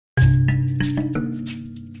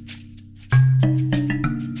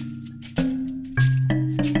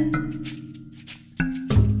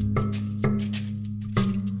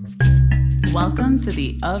welcome to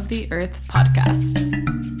the Of the Earth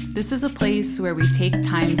podcast. This is a place where we take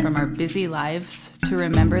time from our busy lives to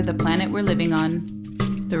remember the planet we're living on,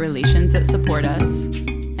 the relations that support us,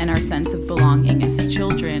 and our sense of belonging as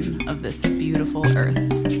children of this beautiful earth.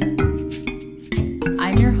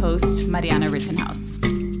 I'm your host, Mariana Rittenhouse.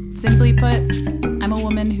 Simply put, I'm a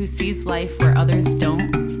woman who sees life where others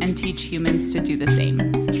don't and teach humans to do the same.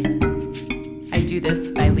 I do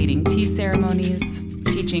this by leading tea ceremonies,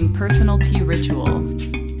 teaching personal tea ritual,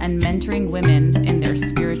 and mentoring women in their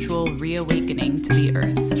spiritual reawakening to the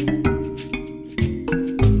earth.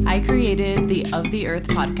 I created the Of the Earth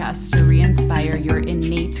podcast to re-inspire your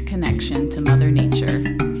innate connection to Mother Nature,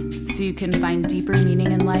 so you can find deeper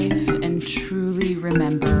meaning in life and truly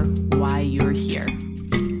remember why you're here.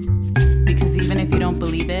 Because even if you don't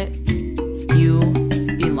believe it, you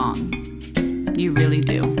belong. You really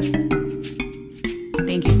do.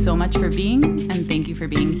 Thank you so much for being, and thank you for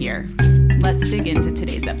being here. Let's dig into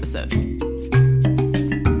today's episode.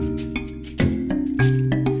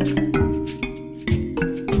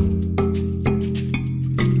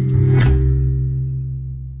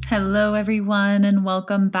 Hello, everyone, and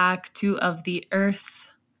welcome back to Of the Earth.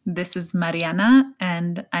 This is Mariana,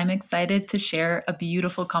 and I'm excited to share a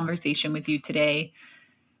beautiful conversation with you today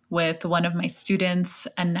with one of my students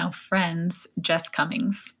and now friends, Jess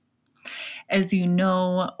Cummings. As you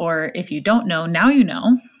know, or if you don't know, now you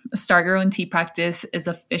know, Start Your Own Tea Practice is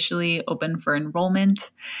officially open for enrollment.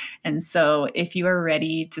 And so if you are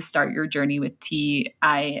ready to start your journey with tea,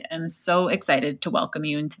 I am so excited to welcome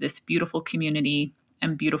you into this beautiful community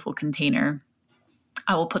and beautiful container.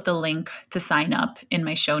 I will put the link to sign up in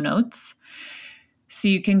my show notes so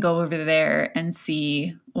you can go over there and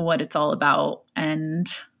see what it's all about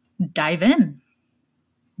and dive in.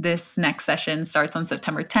 This next session starts on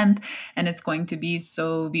September 10th, and it's going to be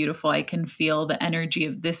so beautiful. I can feel the energy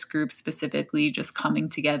of this group specifically just coming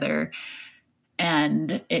together,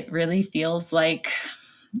 and it really feels like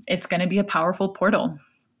it's going to be a powerful portal.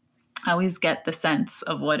 I always get the sense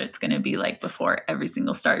of what it's going to be like before every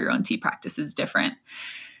single Start Your Own Tea practice is different.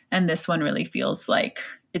 And this one really feels like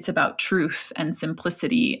it's about truth and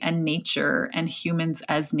simplicity and nature and humans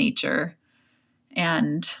as nature.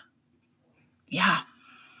 And yeah,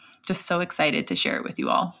 just so excited to share it with you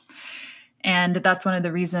all. And that's one of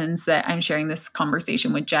the reasons that I'm sharing this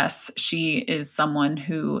conversation with Jess. She is someone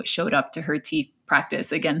who showed up to her tea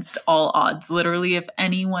practice against all odds. Literally, if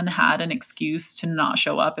anyone had an excuse to not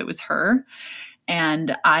show up, it was her.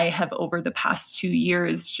 And I have, over the past 2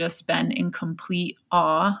 years, just been in complete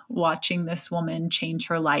awe watching this woman change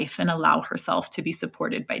her life and allow herself to be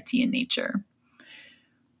supported by tea and nature.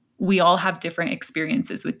 We all have different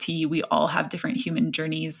experiences with tea. We all have different human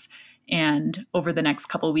journeys. And over the next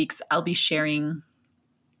couple of weeks, I'll be sharing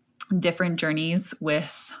different journeys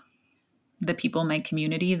with the people in my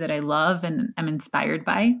community that I love and am inspired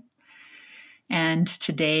by. And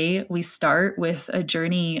today we start with a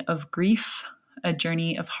journey of grief, a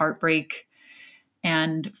journey of heartbreak,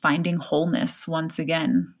 and finding wholeness once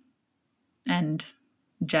again. And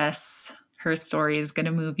Jess, her story is going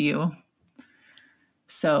to move you.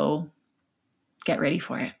 So get ready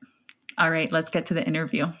for it. All right, let's get to the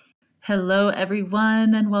interview. Hello,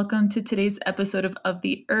 everyone, and welcome to today's episode of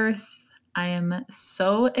the Earth. I am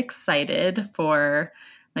so excited for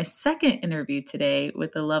my second interview today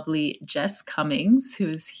with the lovely Jess Cummings,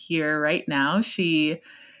 who's here right now. She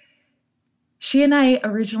and I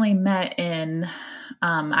originally met in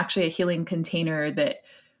actually a healing container that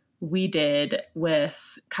we did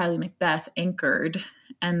with Kylie Macbeth, Anchored,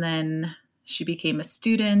 and then she became a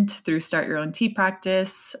student through Start Your Own Tea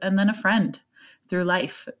Practice, and then a friend through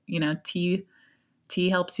life. You know, tea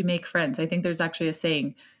helps you make friends. I think there's actually a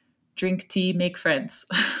saying, drink tea, make friends.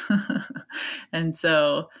 And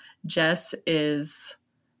so Jess is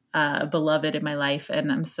beloved in my life,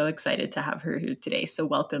 and I'm so excited to have her here today. So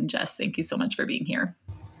welcome, Jess. Thank you so much for being here.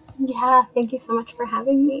 Yeah, thank you so much for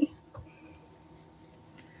having me.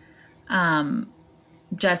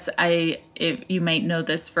 Jess, if you might know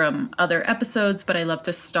this from other episodes, but I love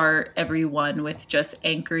to start everyone with just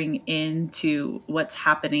anchoring into what's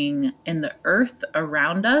happening in the earth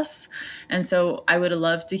around us. And so I would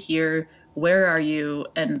love to hear, where are you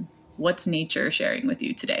and what's nature sharing with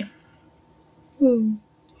you today?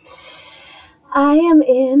 I am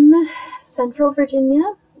in Central Virginia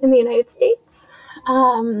in the United States,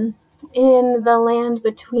 in the land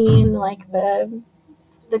between like the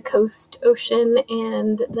coast ocean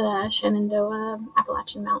and the Shenandoah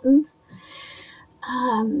Appalachian Mountains.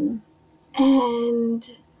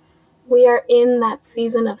 And we are in that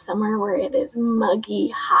season of summer where it is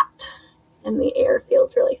muggy hot and the air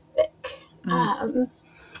feels really thick.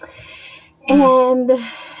 And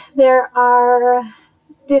there are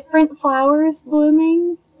different flowers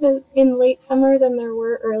blooming in late summer than there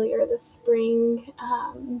were earlier this spring.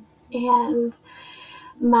 And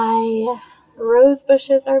my rose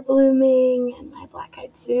bushes are blooming and my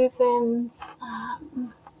black-eyed Susans.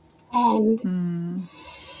 And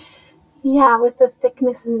yeah, with the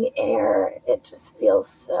thickness in the air, it just feels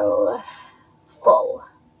so full.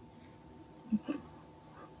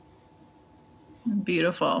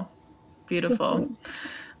 Beautiful. Beautiful.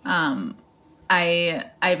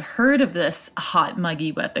 I've heard of this hot,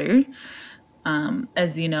 muggy weather.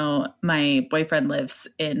 As you know, my boyfriend lives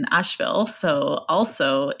in Asheville, so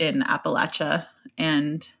also in Appalachia,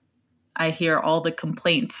 and I hear all the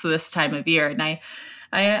complaints this time of year, and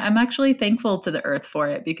I'm actually thankful to the earth for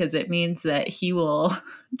it because it means that he will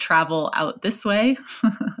travel out this way.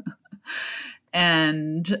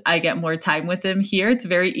 And I get more time with him here. It's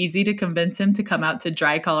very easy to convince him to come out to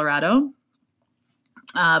dry Colorado.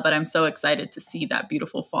 But I'm so excited to see that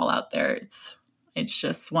beautiful fall out there. It's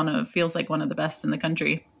just feels like one of the best in the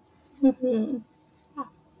country. Mm-hmm.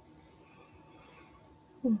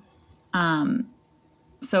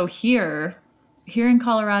 So here in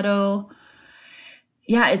Colorado,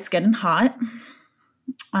 yeah, it's getting hot.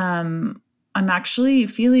 I'm actually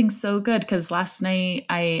feeling so good because last night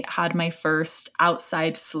I had my first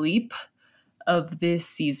outside sleep of this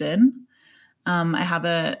season. I have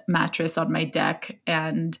a mattress on my deck,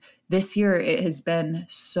 and this year it has been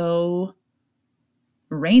so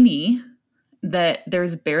rainy that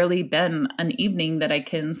there's barely been an evening that I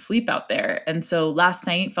can sleep out there. And so last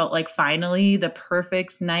night felt like finally the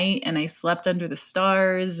perfect night, and I slept under the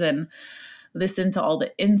stars and listened to all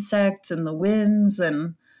the insects and the winds,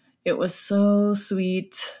 and it was so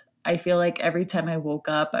sweet. I feel like every time I woke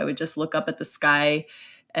up, I would just look up at the sky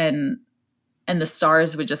and the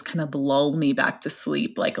stars would just kind of lull me back to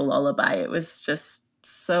sleep like a lullaby. It was just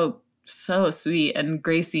so sweet. And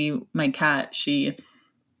Gracie, my cat, she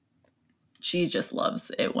just loves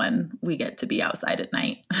it when we get to be outside at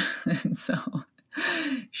night. And so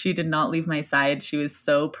she did not leave my side. She was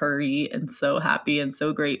so purry and so happy and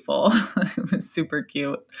so grateful. It was super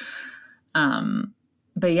cute.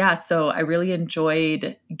 But yeah, so I really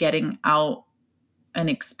enjoyed getting out and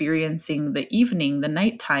experiencing the evening, the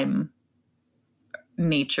nighttime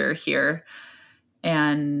nature here.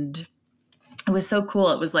 And it was so cool.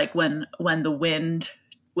 It was like when the wind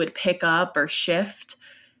would pick up or shift,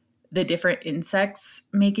 the different insects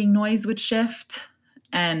making noise would shift,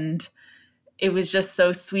 and it was just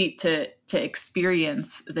so sweet to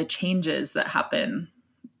experience the changes that happen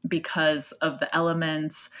because of the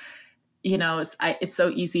elements. You know, it's so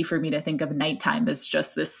easy for me to think of nighttime as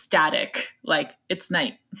just this static, like it's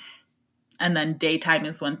night, and then daytime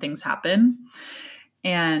is when things happen.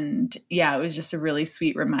 And yeah, it was just a really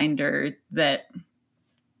sweet reminder that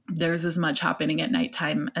there's as much happening at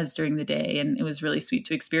nighttime as during the day, and it was really sweet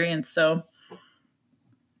to experience. So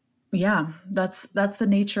yeah, that's the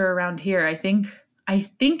nature around here. I think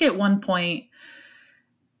at one point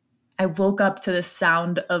I woke up to the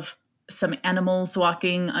sound of some animals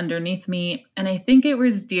walking underneath me, and I think it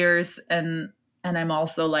was deers, and I'm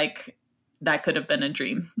also like, that could have been a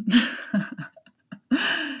dream.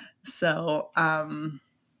 So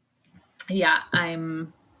yeah,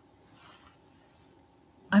 I'm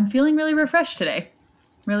feeling really refreshed today,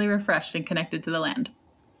 really refreshed and connected to the land.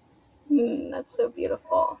 That's so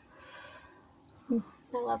beautiful.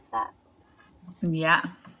 I love that. Yeah.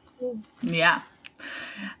 Yeah.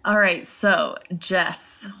 All right. So,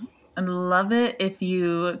 Jess, I'd love it if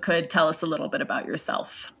you could tell us a little bit about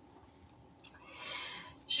yourself.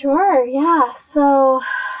 Sure, yeah. So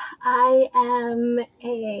I am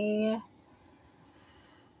a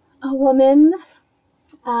woman,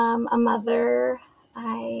 a mother.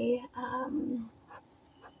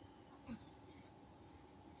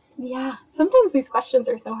 Yeah, sometimes these questions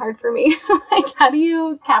are so hard for me. Like, how do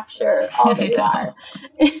you capture all that I you know. are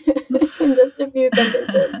in just a few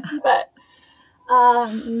sentences? But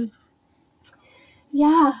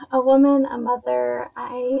yeah, a woman, a mother.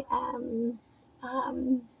 I am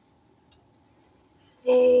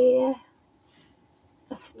a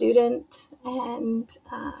student, and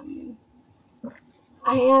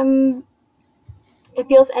I am. It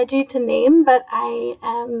feels edgy to name, but I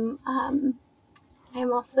am. I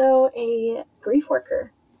am also a grief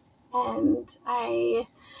worker, and I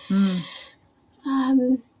Mm,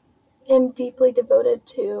 um, am deeply devoted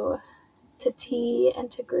to tea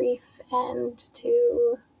and to grief and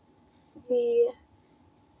to the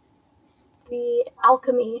the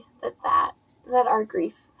alchemy that our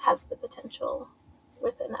grief has the potential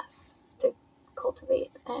within us to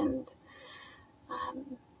cultivate. And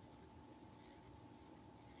um,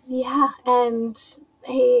 Yeah, and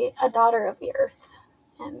a daughter of the earth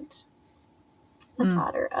and a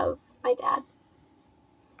daughter of my dad.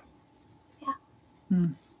 Yeah.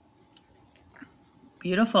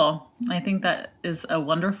 Beautiful. I think that is a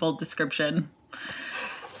wonderful description.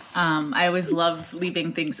 I always love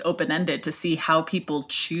leaving things open ended to see how people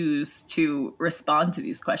choose to respond to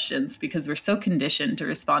these questions because we're so conditioned to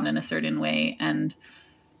respond in a certain way. And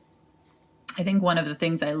I think one of the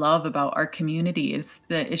things I love about our community is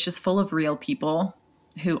that it's just full of real people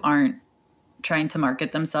who aren't trying to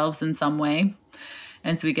market themselves in some way.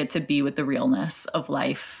 And so we get to be with the realness of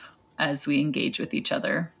life as we engage with each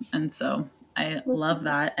other. And so I love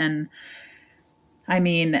that. And I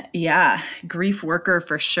mean, yeah, grief worker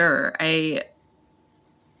for sure.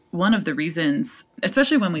 One of the reasons,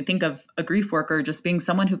 especially when we think of a grief worker just being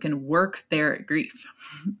someone who can work their grief.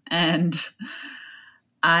 And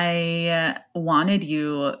I wanted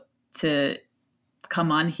you to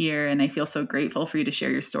come on here, and I feel so grateful for you to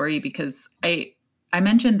share your story because I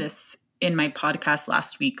mentioned this in my podcast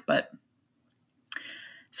last week, but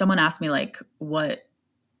someone asked me like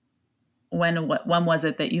when was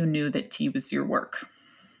it that you knew that tea was your work?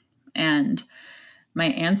 And my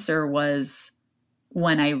answer was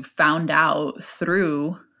when I found out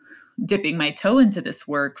through dipping my toe into this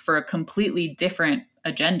work for a completely different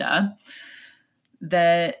agenda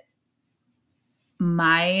that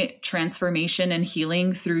my transformation and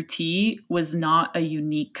healing through tea was not a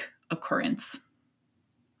unique occurrence.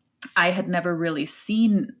 I had never really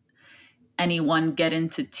seen anyone get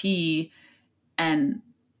into tea and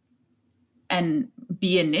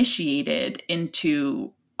be initiated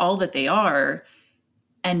into all that they are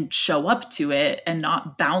and show up to it and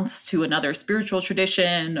not bounce to another spiritual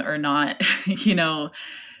tradition or not,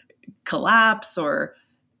 collapse or,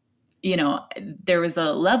 there was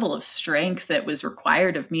a level of strength that was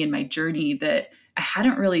required of me in my journey that I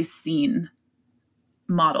hadn't really seen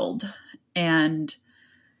modeled. And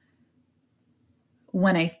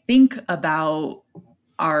when I think about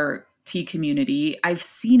our tea community, I've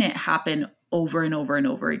seen it happen over and over and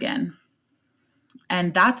over again.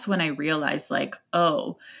 And that's when I realized, like,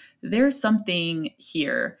 oh, there's something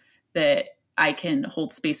here that I can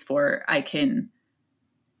hold space for. I can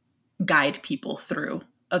guide people through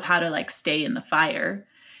of how to like stay in the fire.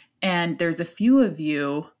 And there's a few of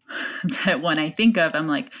you that when I think of, I'm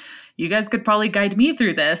like, you guys could probably guide me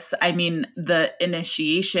through this. I mean, the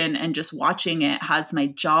initiation and just watching it has my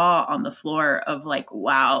jaw on the floor of like,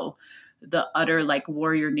 wow, the utter like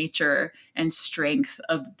warrior nature and strength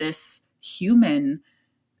of this human,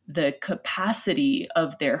 the capacity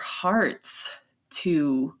of their hearts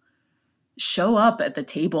to show up at the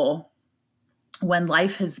table when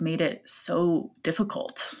life has made it so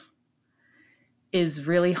difficult is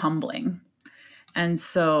really humbling. And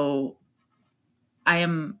so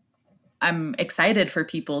I'm excited for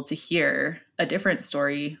people to hear a different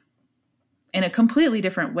story in a completely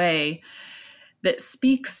different way that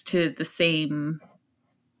speaks to the same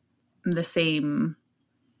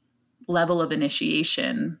level of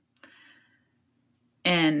initiation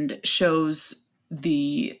and shows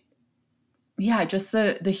just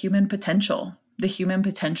the human potential,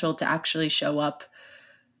 to actually show up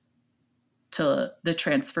to the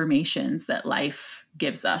transformations that life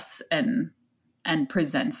gives us and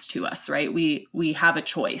presents to us, right? We have a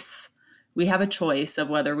choice. We have a choice of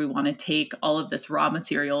whether we want to take all of this raw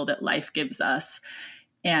material that life gives us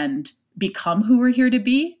and become who we're here to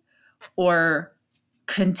be, or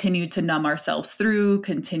continue to numb ourselves through,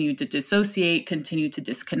 continue to dissociate, continue to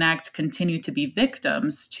disconnect, continue to be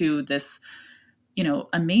victims to this,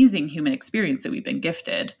 amazing human experience that we've been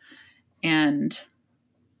gifted. And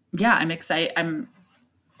yeah, I'm excited.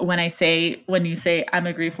 When you say I'm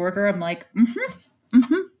a grief worker, I'm like,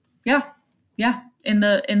 yeah, in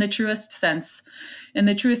the truest sense,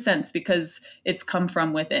 because it's come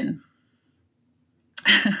from within.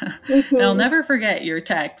 And I'll never forget your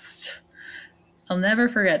text. I'll never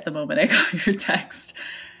forget the moment I got your text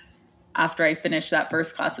after I finished that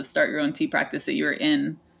first class of Start Your Own Tea Practice that you were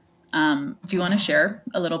in. Do you want to share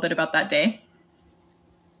a little bit about that day?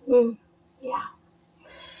 Yeah.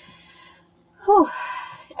 Oh,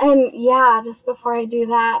 and yeah, just before I do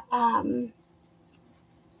that,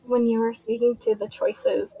 when you were speaking to the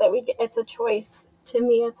choices that we get, it's a choice. To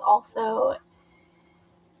me, it's also,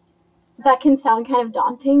 that can sound kind of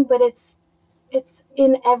daunting, but it's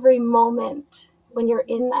in every moment when you're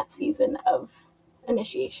in that season of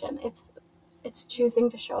initiation. It's choosing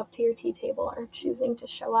to show up to your tea table or choosing to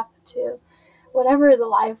show up to whatever is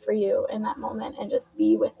alive for you in that moment and just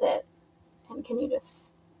be with it. And can you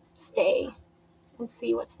just stay and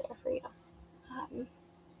see what's there for you?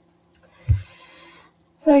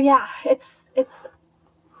 So yeah, it's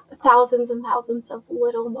thousands and thousands of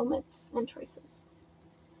little moments and choices.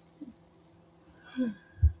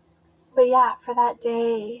 But yeah, for that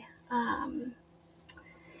day, and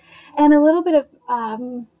a little bit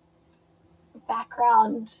of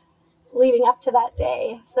background leading up to that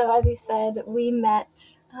day. So as you said, we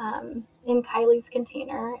met in Kylie's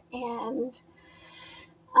container, and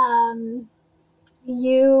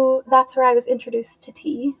that's where I was introduced to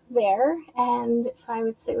tea there. And so I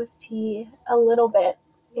would sit with tea a little bit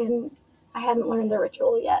I hadn't learned the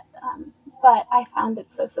ritual yet, but I found it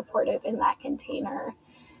so supportive in that container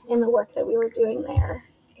in the work that we were doing there.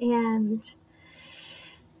 And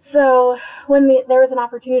so when there was an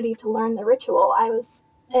opportunity to learn the ritual, I was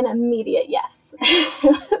an immediate yes.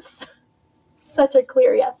 It was such a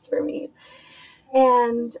clear yes for me.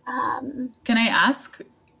 And Can I ask?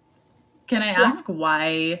 Can I yeah, ask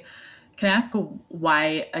why? Can I ask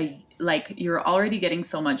why? Like you're already getting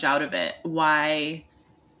so much out of it. Why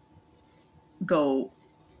go?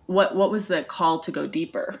 What was the call to go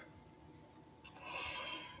deeper?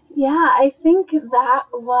 yeah, I think that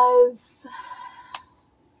was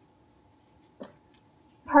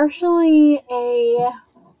partially a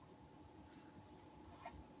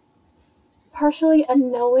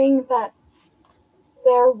knowing that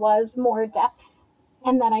there was more depth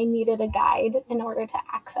and that I needed a guide in order to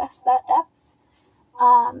access that depth.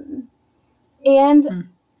 And Hmm.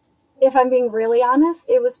 if I'm being really honest,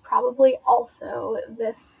 it was probably also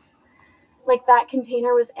this, like, that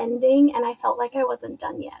container was ending and I felt like I wasn't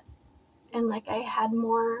done yet. And like I had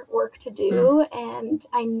more work to Hmm. do and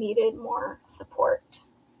I needed more support.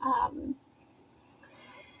 Um,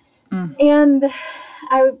 Hmm. and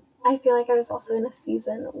I, I feel like I was also in a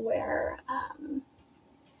season where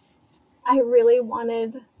I really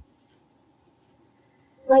wanted,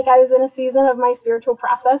 like, I was in a season of my spiritual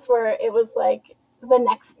process where it was like the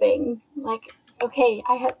next thing, like, okay,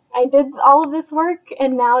 I did all of this work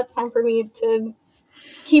and now it's time for me to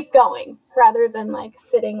keep going rather than like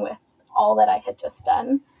sitting with all that I had just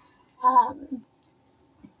done. Um,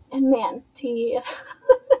 and man, tea,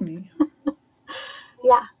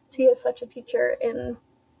 yeah, tea is such a teacher in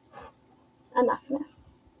enoughness.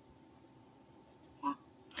 Yeah.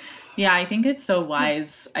 Yeah, I think it's so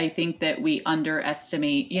wise. I think that we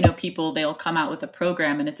underestimate, people, they'll come out with a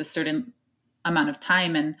program and it's a certain amount of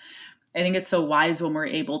time. And I think it's so wise when we're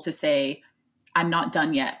able to say, I'm not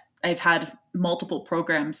done yet. I've had multiple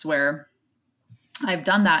programs where I've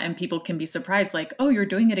done that and people can be surprised, like, oh, you're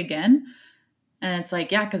doing it again? And it's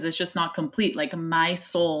like, yeah, because it's just not complete. Like my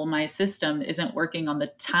soul, my system isn't working on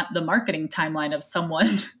the marketing timeline of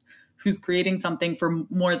someone who's creating something for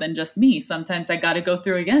more than just me. Sometimes I got to go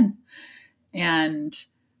through again. And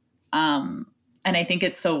um, and I think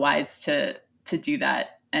it's so wise to do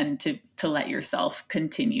that and to let yourself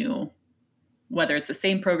continue, whether it's the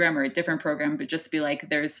same program or a different program, but just be like,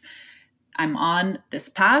 I'm on this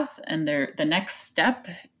path, and the next step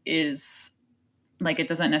is like it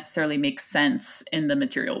doesn't necessarily make sense in the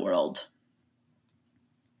material world.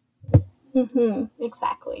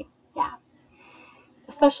 Exactly. Yeah.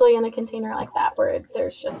 Especially in a container like that where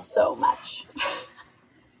there's just so much.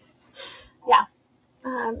 Yeah.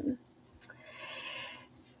 Um,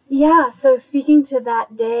 yeah. So speaking to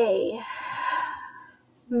that day,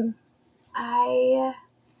 I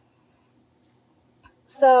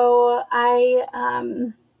I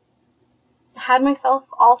had myself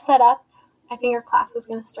all set up. I think our class was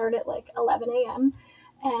going to start at like 11 a.m.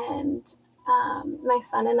 And my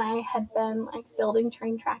son and I had been like building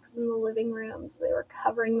train tracks in the living room. So they were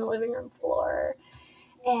covering the living room floor.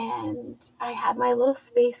 And I had my little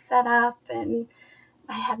space set up and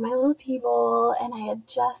I had my little tea bowl and I had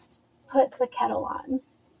just put the kettle on.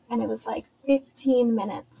 And it was like 15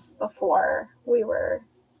 minutes before we were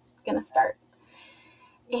going to start.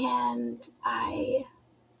 And I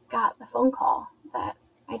got the phone call that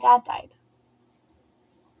my dad died.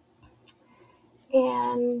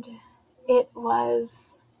 And it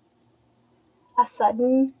was a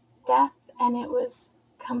sudden death and it was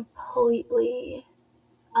completely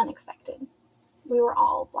unexpected. We were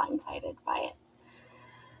all blindsided by it.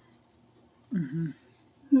 Mm-hmm.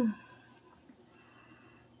 Hmm.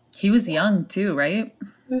 He was Yeah. young too, right?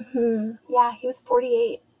 Yeah, he was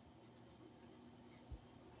 48.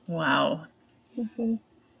 Wow. Mm-hmm.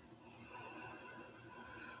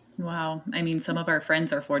 Wow. I mean, some of our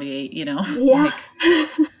friends are 48, Yeah. like,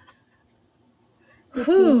 Mm-hmm.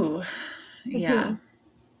 whew. Mm-hmm. Yeah.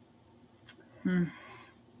 Mm.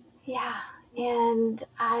 Yeah. And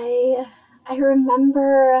I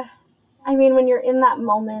remember, I mean, when you're in that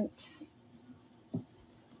moment,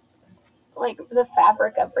 like the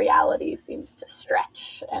fabric of reality seems to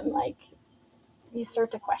stretch, and like you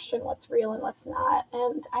start to question what's real and what's not.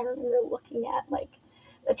 And I remember looking at like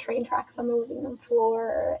the train tracks on the living room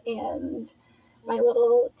floor and my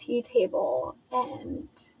little tea table and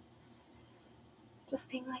just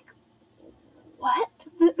being like, what?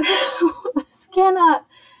 This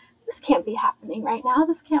can't be happening right now.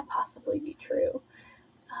 This can't possibly be true.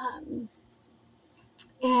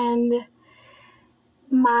 And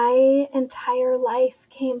my entire life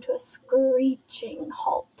came to a screeching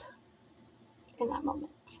halt in that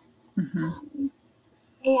moment.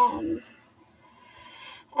 And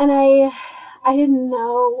I didn't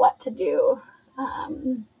know what to do.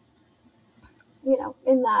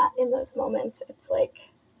 In those moments, it's like,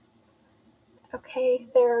 okay,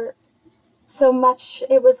 so much.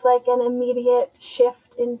 It was like an immediate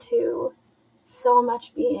shift into so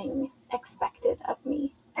much being expected of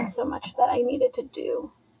me and so much that I needed to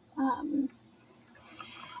do.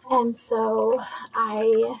 And so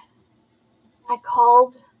I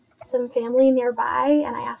called some family nearby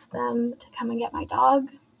and I asked them to come and get my dog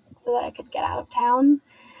so that I could get out of town.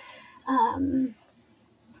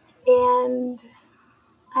 And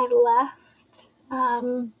I left.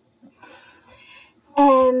 And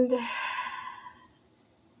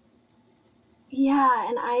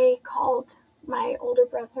I called my older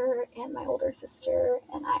brother and my older sister,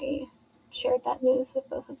 and I shared that news with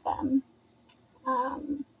both of them.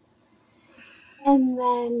 And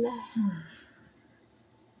then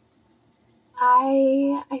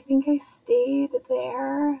I think I stayed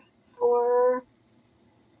there for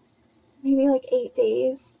maybe like 8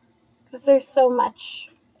 days, because there's so much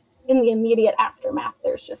in the immediate aftermath.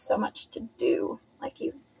 There's just so much to do.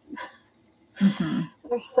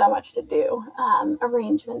 There's so much to do.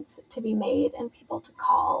 Arrangements to be made and people to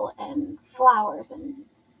call and flowers and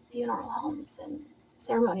funeral homes and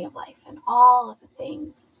ceremony of life and all of the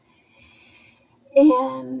things.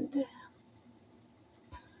 And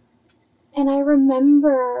I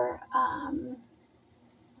remember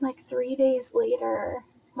like 3 days later,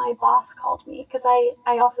 my boss called me, because I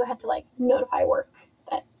also had to like notify work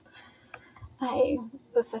that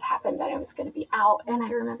this had happened and I was going to be out. And I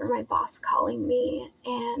remember my boss calling me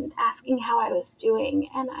and asking how I was doing.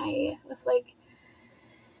 And I was like,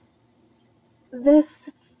 this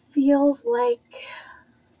feels like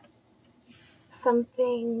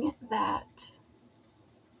something that,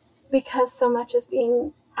 because so much is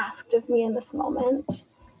being asked of me in this moment,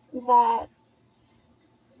 that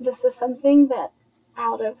this is something that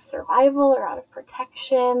out of survival or out of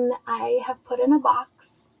protection, I have put in a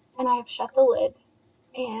box and I have shut the lid,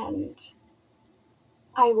 and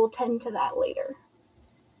I will tend to that later.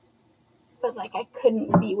 But like I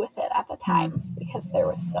couldn't be with it at the time because there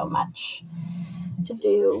was so much to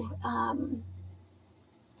do. And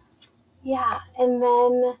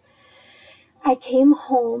then I came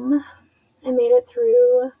home. I made it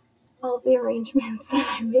through all of the arrangements, and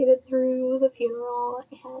I made it through the funeral,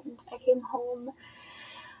 and I came home.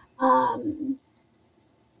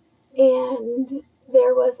 And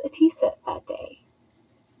there was a tea set that day.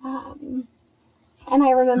 And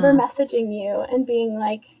I remember messaging you and being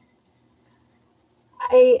like,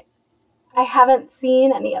 I haven't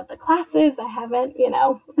seen any of the classes. I haven't,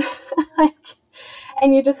 like,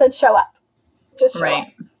 and you just said, show up, just show up.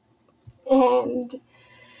 And,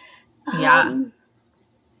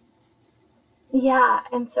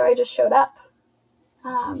 and so I just showed up.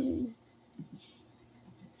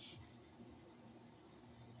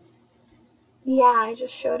 I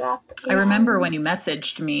just showed up. I remember when you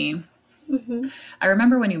messaged me.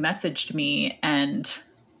 And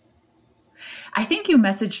I think you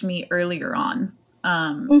messaged me earlier on.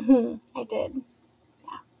 I did.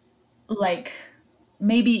 Yeah. Like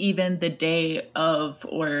maybe even the day of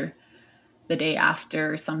or the day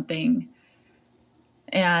after or something.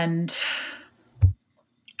 And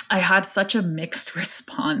I had such a mixed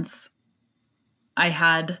response. I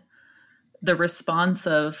had the response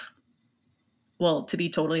of, well, to be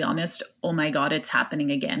totally honest, oh my God, it's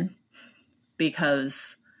happening again.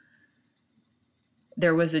 Because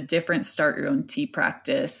there was a different start your own tea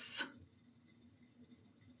practice.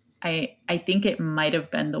 I think it might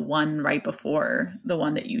have been the one right before the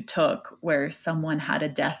one that you took, where someone had a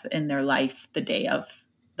death in their life the day of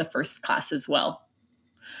the first class as well.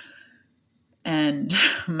 And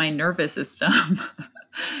my nervous system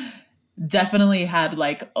definitely had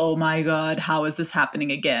like, oh my God, how is this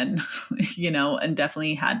happening again? And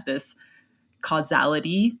definitely had this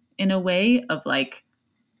causality in a way of like,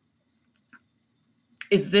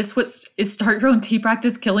 is start your own tea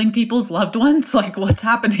practice killing people's loved ones? Like what's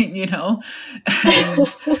happening,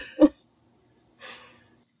 And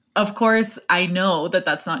of course, I know that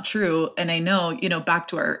that's not true. And I know, back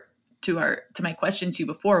to my question to you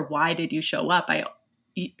before, why did you show up?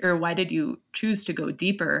 Or why did you choose to go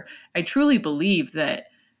deeper? I truly believe that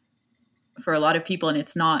for a lot of people, and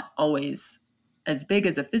it's not always as big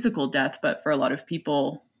as a physical death, but for a lot of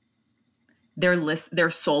people, their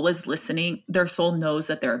soul is listening. Their soul knows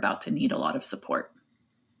that they're about to need a lot of support.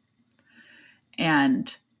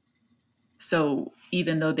 And so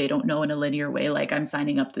even though they don't know in a linear way, like I'm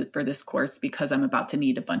signing up for this course because I'm about to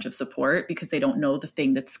need a bunch of support, because they don't know the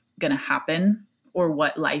thing that's going to happen or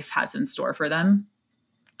what life has in store for them,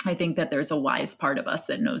 I think that there's a wise part of us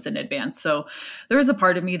that knows in advance. So there was a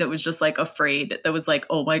part of me that was just like afraid, that was like,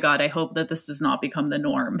 oh my God, I hope that this does not become the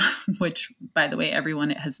norm, which, by the way, everyone,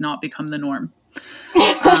 it has not become the norm.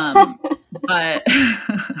 But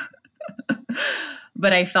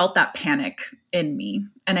but I felt that panic in me,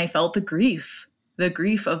 and I felt the grief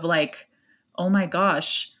of like, oh my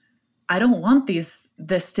gosh, I don't want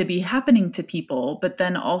this to be happening to people. But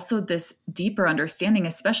then also this deeper understanding,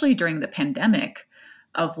 especially during the pandemic,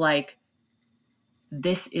 of like,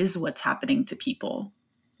 this is what's happening to people,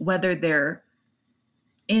 whether they're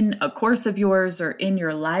in a course of yours or in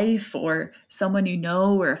your life or someone you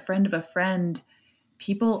know or a friend of a friend.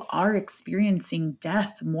 People are experiencing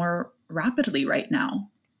death more rapidly right now.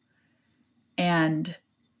 And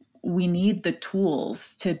we need the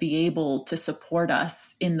tools to be able to support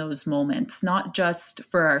us in those moments, not just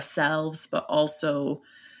for ourselves, but also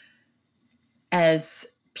as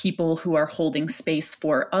people who are holding space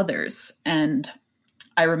for others. And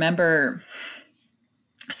I remember,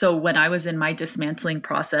 so when I was in my dismantling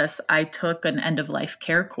process, I took an end of life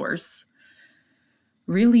care course,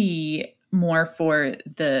 really more for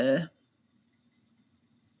the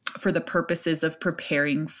purposes of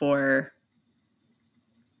preparing for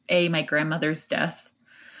my grandmother's death,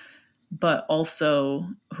 but also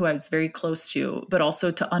who I was very close to, but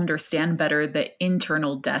also to understand better the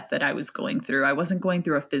internal death that I was going through. I wasn't going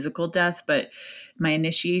through a physical death, but my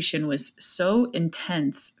initiation was so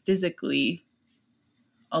intense physically,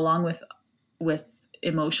 along with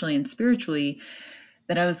emotionally and spiritually,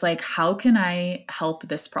 that I was like, how can I help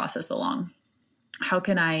this process along? How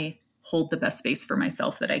can I hold the best space for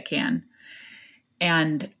myself that I can?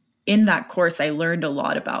 And in that course, I learned a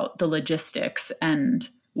lot about the logistics and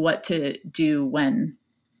what to do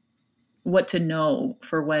what to know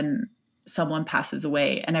for when someone passes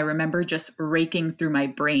away. And I remember just raking through my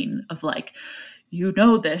brain of like,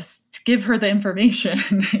 this, give her the information,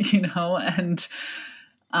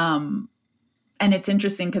 um, and it's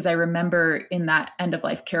interesting because I remember in that end of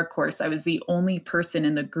life care course, I was the only person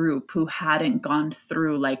in the group who hadn't gone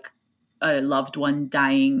through like a loved one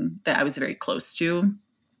dying that I was very close to.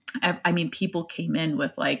 I mean, people came in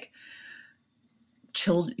with like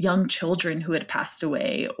young children who had passed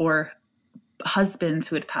away, or husbands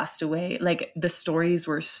who had passed away. Like the stories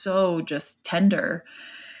were so just tender.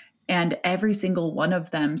 And every single one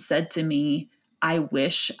of them said to me, I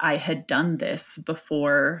wish I had done this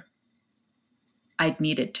before I'd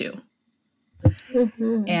needed to.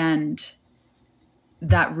 Mm-hmm. And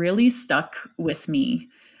that really stuck with me.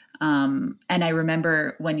 And I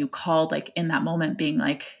remember when you called, like in that moment, being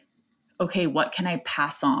like, okay, what can I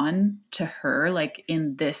pass on to her, like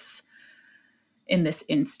in this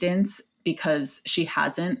instance, because she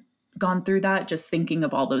hasn't gone through that. Just thinking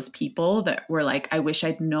of all those people that were like, I wish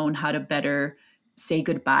I'd known how to better say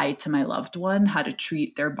goodbye to my loved one, how to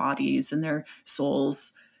treat their bodies and their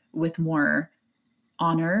souls with more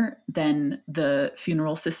honor than the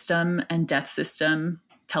funeral system and death system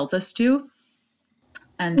tells us to.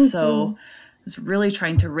 And Mm-hmm. so I was really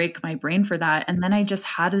trying to rake my brain for that. And then I just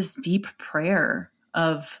had this deep prayer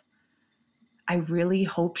of, I really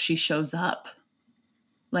hope she shows up.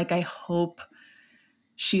 Like, I hope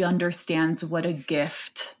she understands what a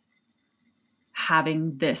gift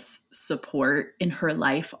having this support in her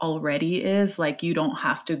life already is. Like, you don't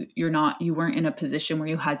have to, you weren't in a position where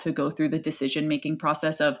you had to go through the decision making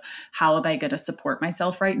process of how am I going to support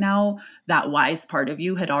myself right now? That wise part of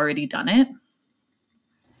you had already done it.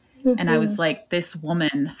 And I Mm-hmm. was like, this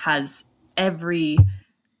woman has every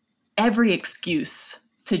excuse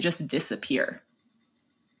to just disappear,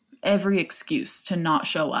 every excuse to not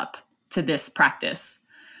show up to this practice.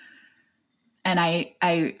 And I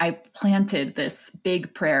planted this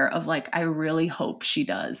big prayer of like, I really hope she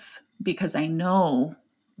does, because I know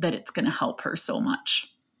that it's going to help her so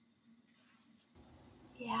much.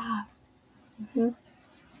 Yeah. Mm-hmm.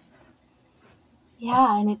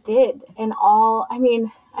 Yeah, and it did. And all, I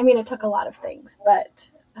mean, it took a lot of things,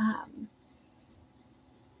 but,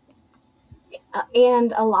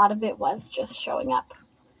 and a lot of it was just showing up.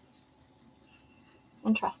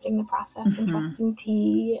 and trusting the process and trusting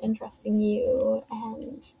T and trusting you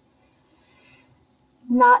and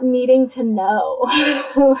not needing to know.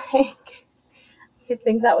 Like, I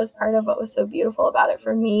think that was part of what was so beautiful about it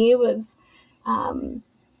for me was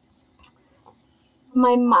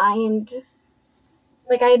my mind.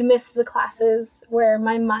 Like, I had missed the classes where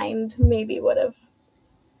my mind maybe would have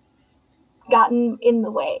gotten in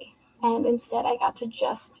the way. And instead, I got to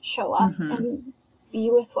just show up and be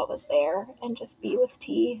with what was there and just be with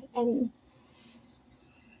T and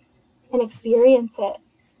experience it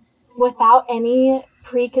without any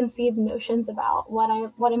preconceived notions about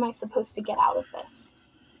what am I supposed to get out of this.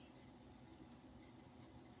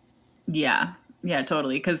 Yeah. Yeah,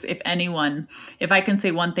 totally. Because if I can say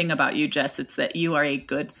one thing about you, Jess, it's that you are a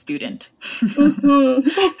good student.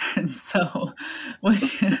 And so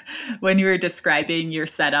when you were describing your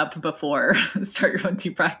setup before Start Your Own Tea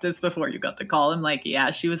Practice, before you got the call, I'm like, yeah,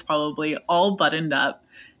 she was probably all buttoned up.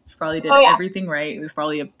 She probably did everything right. It was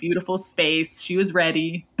probably a beautiful space. She was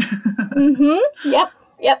ready. Yep.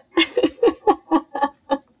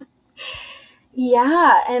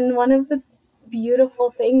 Yeah, and one of the beautiful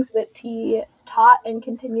things that T taught and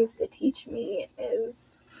continues to teach me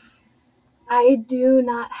is I do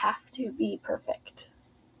not have to be perfect.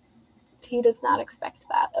 T does not expect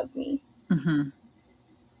that of me.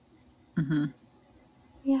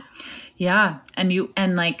 Yeah. Yeah.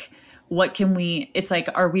 And like, what can it's like,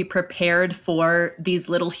 are we prepared for these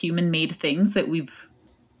little human made things that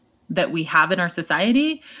we have in our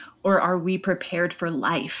society? Or are we prepared for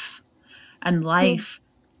life? And life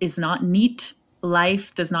is not neat.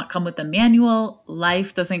 Life does not come with a manual.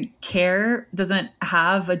 Life doesn't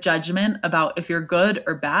have a judgment about if you're good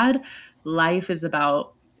or bad. Life is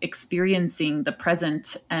about experiencing the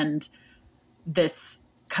present and this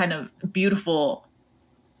kind of beautiful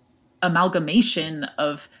amalgamation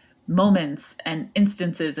of moments and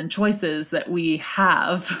instances and choices that we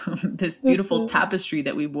have, this beautiful tapestry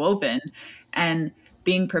that we've woven, and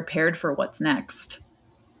being prepared for what's next.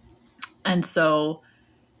 And so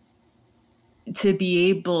to be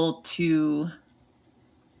able to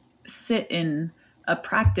sit in a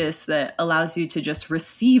practice that allows you to just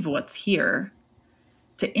receive what's here,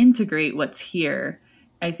 to integrate what's here,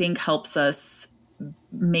 I think helps us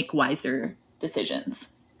make wiser decisions.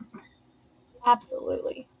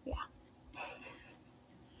 Absolutely. Yeah.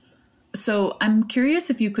 So I'm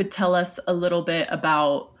curious if you could tell us a little bit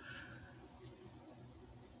about,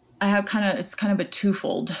 it's kind of a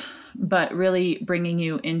twofold, but really bringing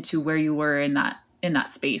you into where you were in that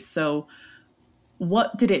space. So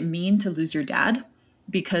what did it mean to lose your dad?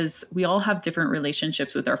 Because we all have different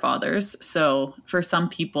relationships with our fathers. So for some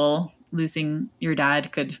people, losing your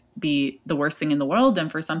dad could be the worst thing in the world.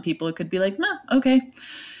 And for some people, it could be like, nah, okay.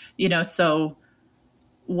 So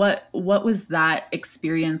what was that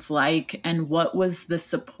experience like? And what was the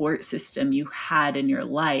support system you had in your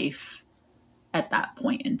life at that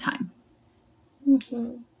point in time?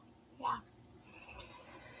 Yeah.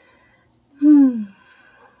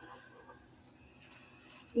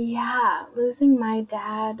 Yeah, losing my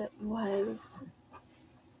dad was,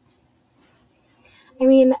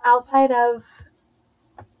 outside of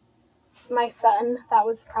my son, that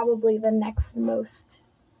was probably the next most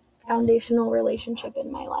foundational relationship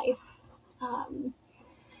in my life.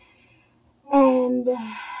 And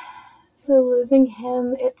so losing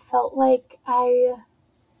him, it felt like I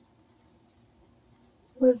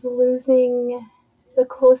was losing the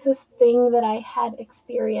closest thing that I had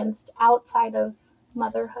experienced outside of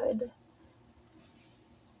motherhood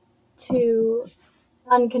to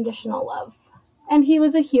unconditional love. And he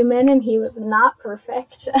was a human and he was not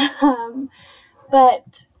perfect.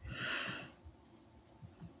 But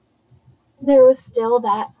there was still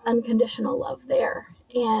that unconditional love there.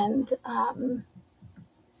 And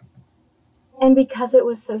because it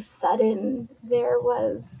was so sudden,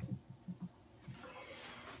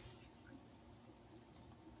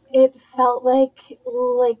 it felt like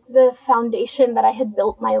the foundation that I had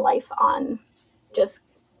built my life on, just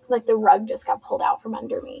like the rug just got pulled out from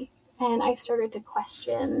under me. And I started to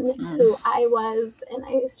question who I was, and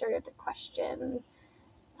I started to question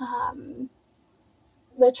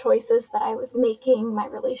the choices that I was making, my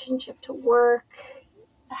relationship to work,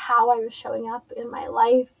 how I was showing up in my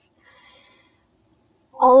life,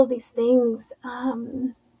 all of these things.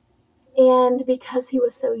 And because he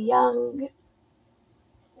was so young,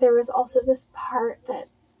 there was also this part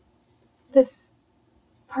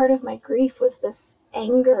of my grief was this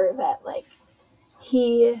anger that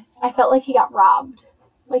I felt like he got robbed.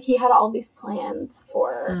 Like he had all these plans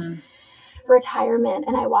for retirement,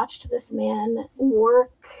 and I watched this man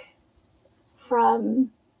work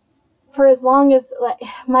from for as long as, like,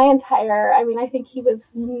 my entire, I mean, I think he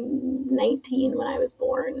was 19 when I was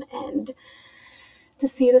born, and to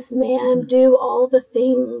see this man do all the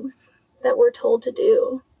things that we're told to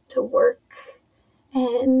do, to work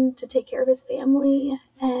and to take care of his family,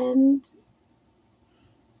 and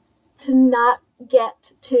to not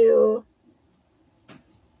get to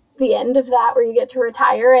the end of that where you get to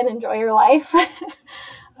retire and enjoy your life.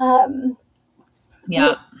 um,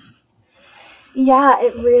 Yeah.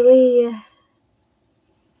 it really,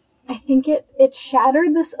 I think it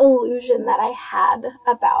shattered this illusion that I had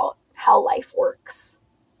about how life works.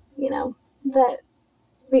 You know, that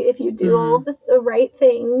if you do all of the right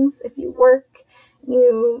things, if you work,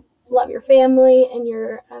 you love your family, and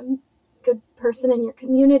you're a good person in your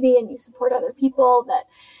community, and you support other people,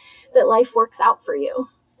 that life works out for you.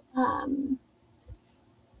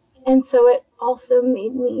 And so it also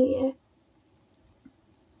made me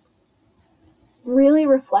really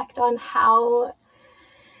reflect on how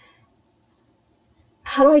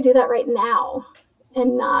do I do that right now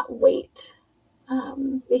and not wait,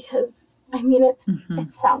 because I mean,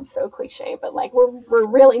 it sounds so cliche, but like we're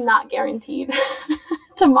really not guaranteed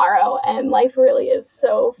tomorrow, and life really is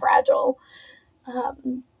so fragile.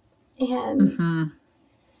 And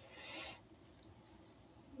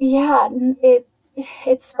yeah,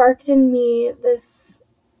 it sparked in me this,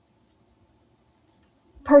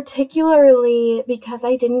 particularly because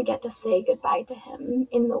I didn't get to say goodbye to him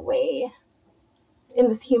in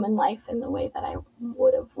this human life in the way that I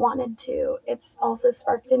would have wanted to. It's also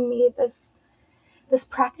sparked in me this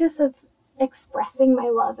practice of expressing my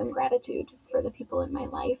love and gratitude for the people in my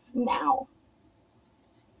life now,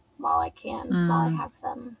 while I can, while I have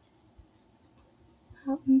them.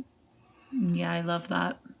 Yeah, I love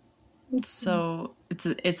that. So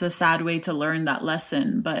it's a sad way to learn that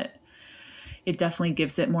lesson, but it definitely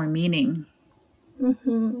gives it more meaning.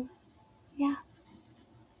 Yeah.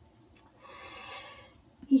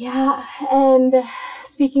 Yeah. And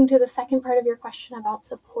speaking to the second part of your question about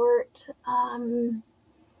support,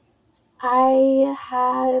 I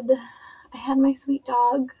had my sweet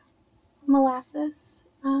dog Molasses,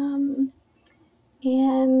 and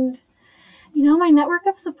my network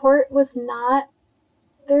of support was not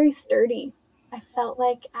very sturdy. I felt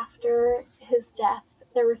like after his death,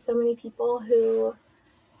 there were so many people who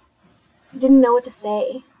didn't know what to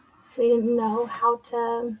say. They didn't know how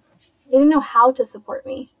to support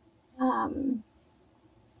me. Um,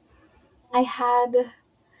 I had,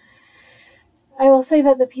 I will say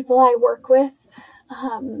that the people I work with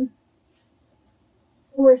um,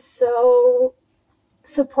 were so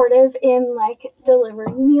supportive in like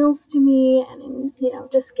delivering meals to me, and in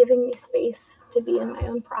just giving me space to be in my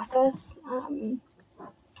own process.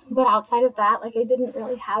 But outside of that, like, I didn't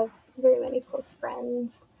really have very many close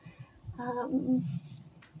friends. Um,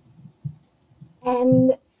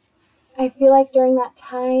 and I feel like during that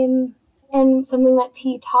time, and something that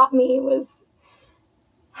T taught me, was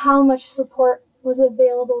how much support was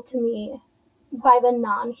available to me by the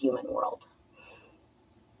non-human world.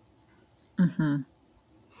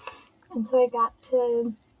 And so I got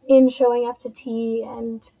to, in showing up to T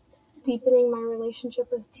and deepening my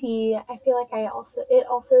relationship with T, I feel like it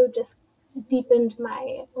also just deepened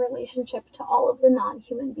my relationship to all of the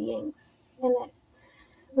non-human beings. And it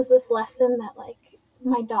was this lesson that, like,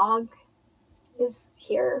 my dog is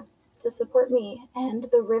here to support me, and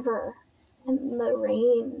the river, and the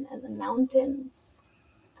rain, and the mountains.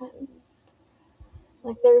 And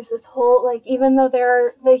like, there's this whole, like, even though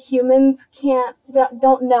the humans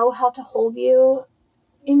don't know how to hold you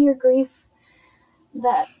in your grief,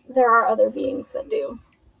 that there are other beings that do.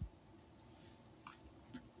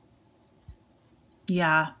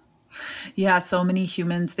 Yeah. Yeah, so many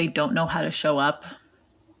humans, they don't know how to show up,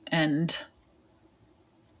 and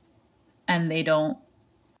they don't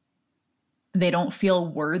feel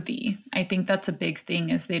worthy. I think that's a big thing,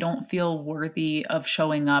 is they don't feel worthy of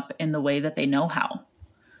showing up in the way that they know how.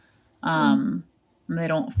 They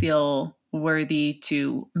don't feel worthy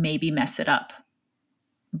to maybe mess it up,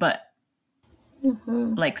 but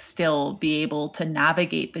like still be able to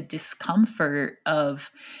navigate the discomfort of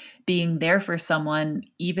being there for someone,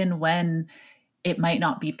 even when it might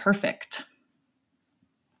not be perfect.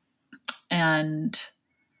 And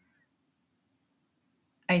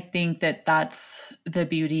I think that that's the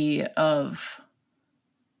beauty of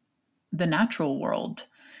the natural world,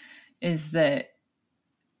 is that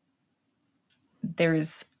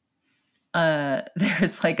there's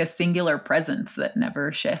there's like a singular presence that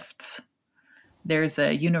never shifts. There's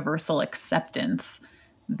a universal acceptance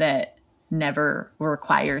that never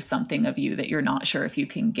requires something of you that you're not sure if you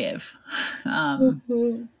can give. Um,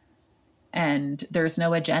 Mm-hmm. and there's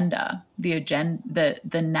no agenda.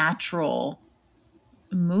 The natural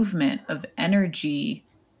movement of energy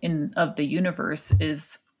of the universe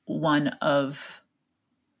is one of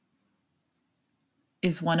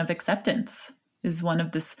acceptance, is one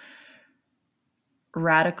of this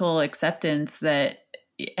radical acceptance that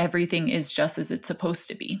everything is just as it's supposed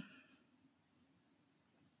to be.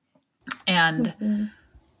 And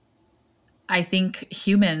I think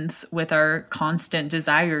humans, with our constant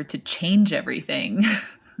desire to change everything,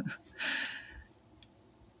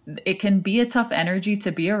 it can be a tough energy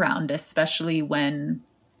to be around, especially when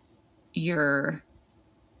you're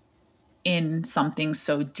in something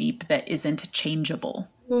so deep that isn't changeable.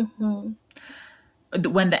 Mm-hmm.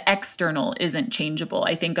 When the external isn't changeable,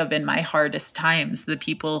 I think of in my hardest times the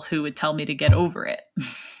people who would tell me to get over it,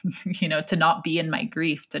 to not be in my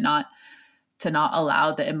grief, to not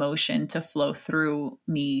allow the emotion to flow through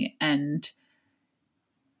me, and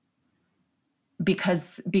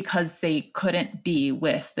because they couldn't be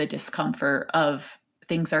with the discomfort of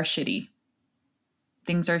things are shitty.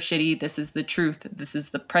 Things are shitty. This is the truth. This is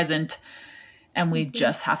the present. And we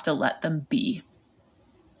just have to let them be.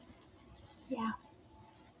 Yeah.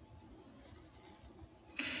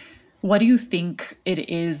 What do you think it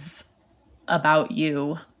is about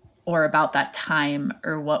you, or about that time,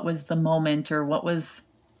 or what was the moment, or what was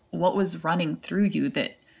running through you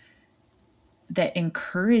that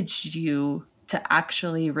encouraged you to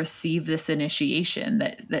actually receive this initiation,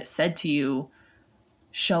 that said to you,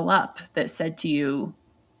 show up, that said to you,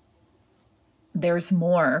 there's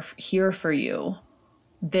more here for you,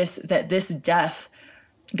 this death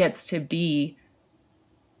gets to be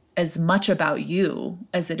as much about you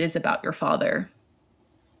as it is about your father?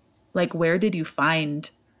 Like, where did you find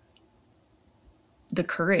the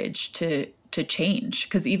courage to change?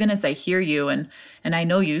 Because even as I hear you, and I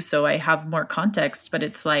know you, so I have more context, but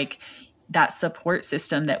it's like that support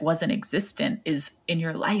system that wasn't existent is in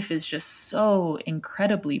your life is just so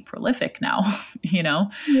incredibly prolific now.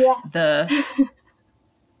 Yes.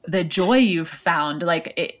 The joy you've found,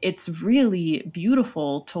 like it's really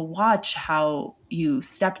beautiful to watch how you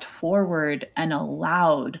stepped forward and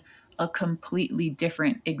allowed a completely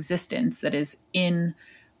different existence that is in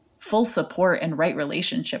full support and right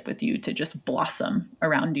relationship with you to just blossom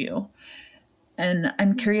around you. And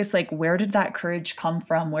I'm curious, like, where did that courage come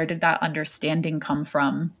from? Where did that understanding come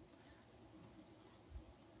from?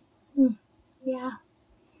 Yeah.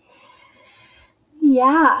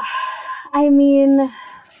 Yeah. I mean,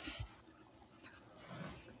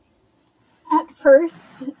 at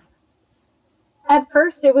first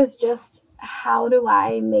it was just, how do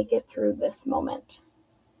I make it through this moment?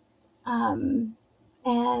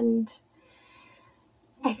 And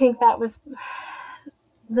I think that was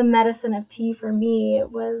the medicine of tea for me.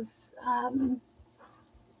 It was, and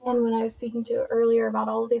when I was speaking to you earlier about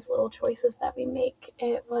all of these little choices that we make,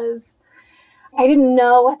 it was, I didn't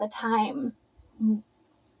know at the time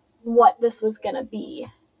what this was going to be.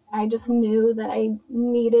 I just knew that I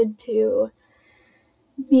needed to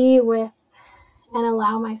be with and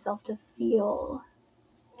allow myself to feel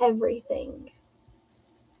everything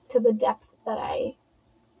to the depth that I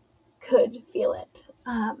could feel it.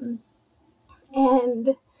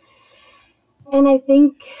 And I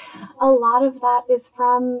think a lot of that is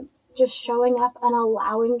from just showing up and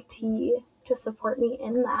allowing tea to support me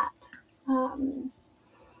in that.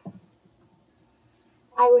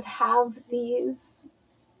 I would have these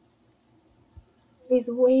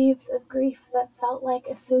waves of grief that felt like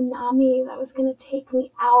a tsunami that was going to take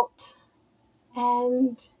me out.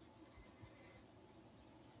 And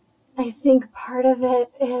I think part of it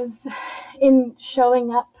is in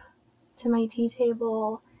showing up to my tea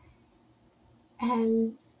table,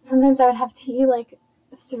 and sometimes I would have tea like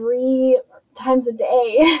 3 times a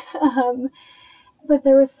day. But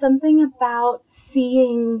there was something about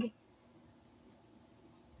seeing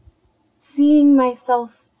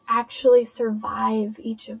myself actually survive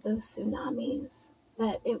each of those tsunamis,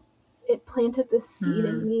 that it planted this seed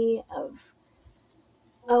in me of,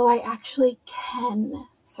 oh, I actually can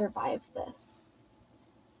survive this.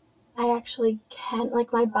 I actually can,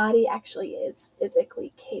 like, my body actually is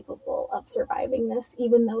physically capable of surviving this,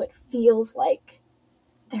 even though it feels like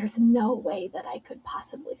there's no way that I could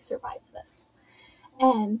possibly survive this.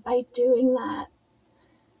 And by doing that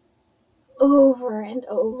over and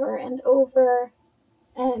over and over,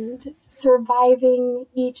 and surviving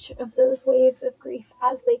each of those waves of grief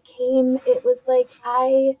as they came, it was like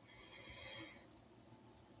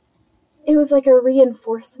a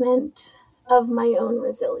reinforcement of my own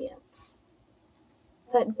resilience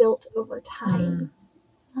that built over time.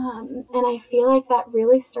 And I feel like that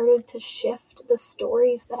really started to shift the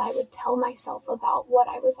stories that I would tell myself about what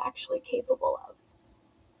I was actually capable of.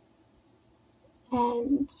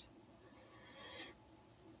 And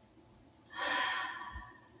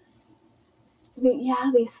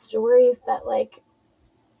these stories that like,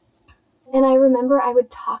 and I remember I would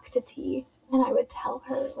talk to T and I would tell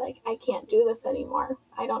her, like, I can't do this anymore.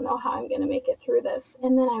 I don't know how I'm going to make it through this.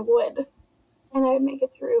 And then I would, and I would make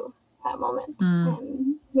it through that moment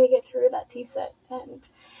and make it through that T sit. And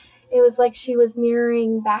it was like she was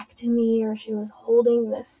mirroring back to me, or she was holding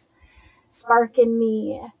this spark in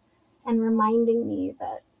me and reminding me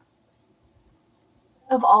that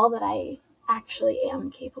of all that I actually am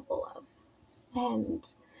capable of. And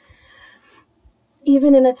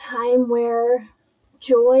even in a time where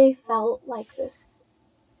joy felt like it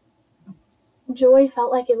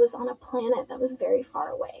was on a planet that was very far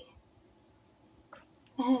away.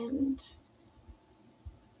 And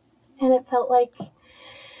it felt like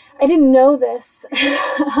I didn't know this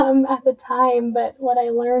at the time, but what I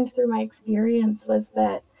learned through my experience was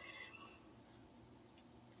that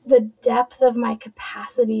the depth of my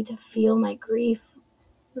capacity to feel my grief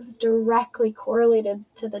was directly correlated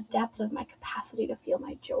to the depth of my capacity to feel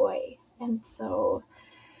my joy. And so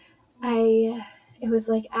it was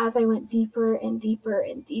like as I went deeper and deeper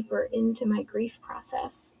and deeper into my grief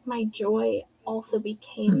process, my joy also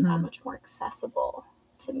became that much more accessible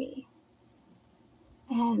to me.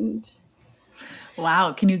 And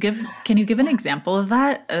wow, can you give an example of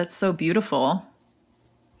that? That's so beautiful.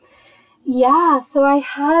 yeah, so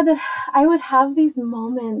I would have these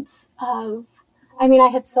moments of, I mean, I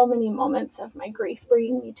had so many moments of my grief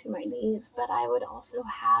bringing me to my knees, but I would also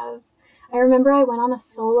have, I remember I went on a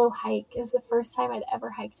solo hike. It was the first time I'd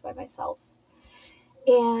ever hiked by myself.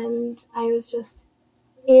 And I was just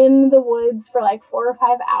in the woods for like 4 or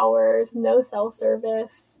 5 hours, no cell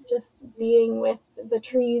service, just being with the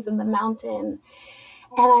trees and the mountain.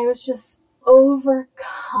 And I was just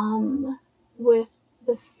overcome with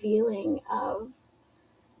this feeling of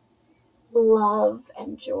love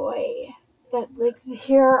and joy, that like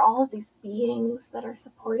here are all of these beings that are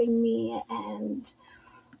supporting me, and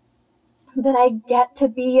that I get to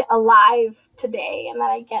be alive today, and that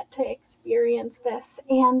I get to experience this,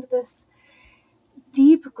 and this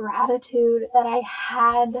deep gratitude that I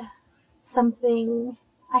had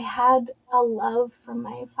a love from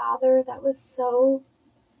my father that was so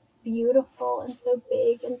beautiful and so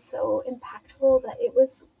big and so impactful that it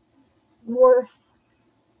was worth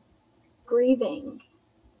grieving.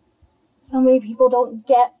 So many people don't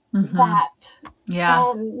get that.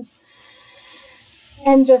 Yeah.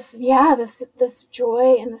 And just this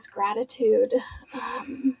joy and this gratitude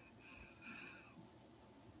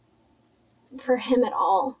for him at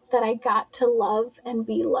all, that I got to love and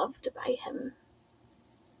be loved by him.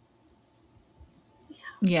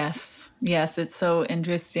 Yes. Yes, it's so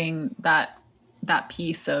interesting that that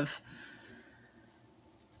piece of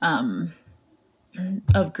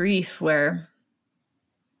grief where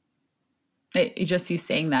just you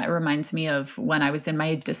saying that reminds me of when I was in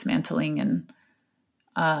my dismantling, and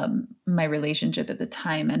my relationship at the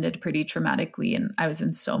time ended pretty traumatically, and I was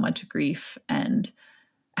in so much grief. And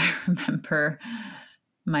I remember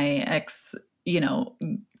my ex,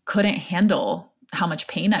 couldn't handle how much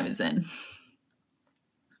pain I was in.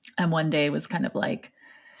 And one day was kind of like,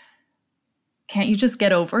 can't you just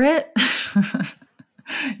get over it?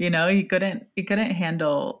 He couldn't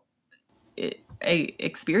handle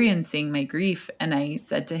experiencing my grief. And I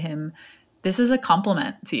said to him, this is a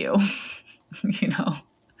compliment to you. you know,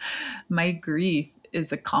 my grief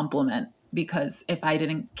is a compliment, because if I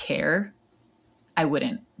didn't care, I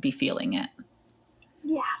wouldn't be feeling it.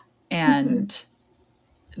 Yeah. And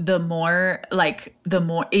the more,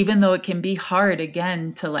 even though it can be hard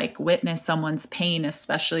again to like witness someone's pain,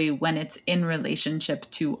 especially when it's in relationship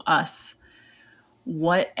to us,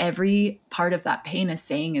 what every part of that pain is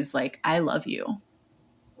saying is like, I love you.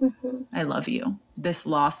 I love you. This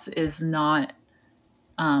loss is not,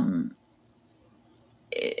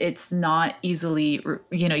 it's not easily,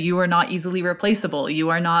 you are not easily replaceable. You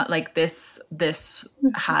are not like this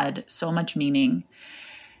had so much meaning.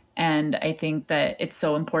 And I think that it's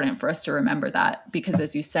so important for us to remember that, because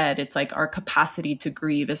as you said, it's like our capacity to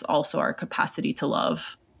grieve is also our capacity to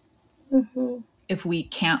love. If we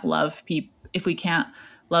can't love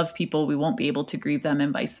people, we won't be able to grieve them,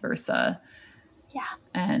 and vice versa. Yeah.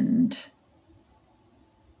 And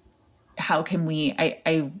how can we,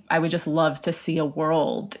 I would just love to see a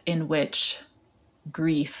world in which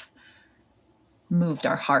grief moved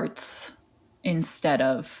our hearts instead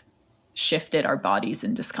of shifted our bodies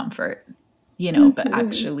in discomfort, but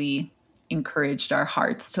actually encouraged our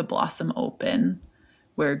hearts to blossom open,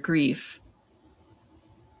 where grief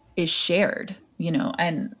is shared,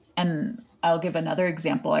 and I'll give another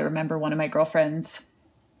example. I remember one of my girlfriends,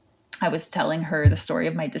 I was telling her the story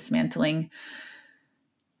of my dismantling,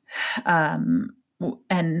 um,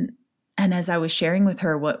 and as I was sharing with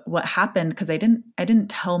her what happened, because I didn't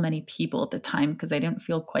tell many people at the time because I didn't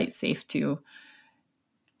feel quite safe to.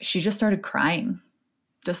 She just started crying,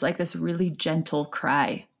 just like this really gentle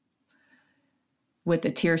cry, with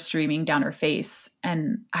the tears streaming down her face.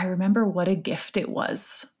 And I remember what a gift it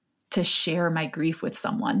was to share my grief with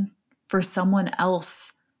someone, for someone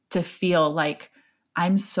else to feel like,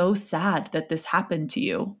 I'm so sad that this happened to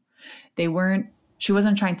you. She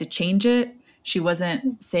wasn't trying to change it. She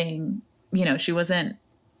wasn't saying, she wasn't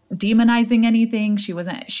demonizing anything.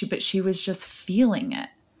 But she was just feeling it.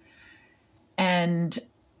 And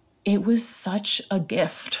it was such a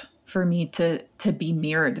gift for me to be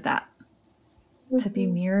mirrored that, to be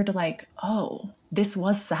mirrored like, oh, this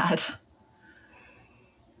was sad.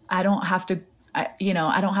 I don't have to, I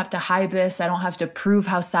don't have to hide this. I don't have to prove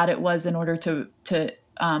how sad it was in order to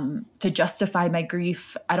justify my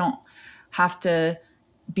grief. I don't have to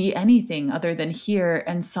be anything other than here.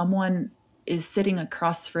 And someone is sitting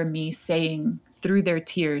across from me saying, through their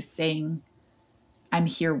tears, saying, I'm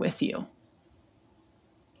here with you.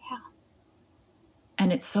 Yeah.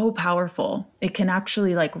 And it's so powerful. It can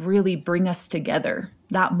actually like really bring us together.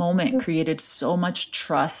 That moment created so much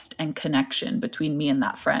trust and connection between me and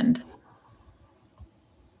that friend.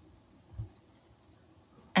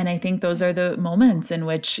 And I think those are the moments in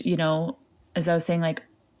which, as I was saying, like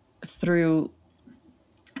through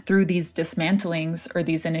these dismantlings or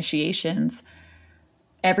these initiations,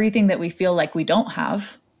 everything that we feel like we don't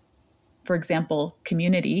have, for example,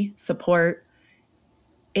 community, support,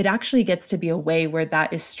 it actually gets to be a way where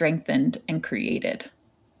that is strengthened and created.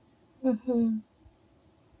 Mm-hmm.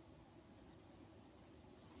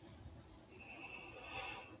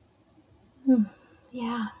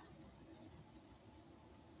 Yeah.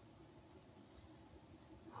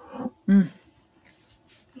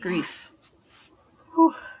 Grief.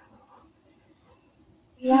 Whew.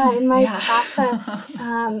 Yeah, in my Yeah. process,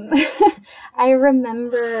 I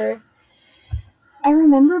remember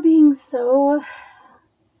being so,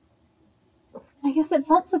 I guess it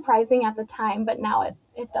felt surprising at the time, but now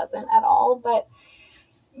it doesn't at all. But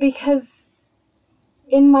because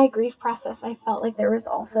in my grief process, I felt like there was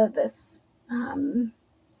also this, I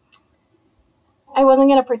wasn't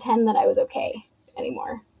going to pretend that I was okay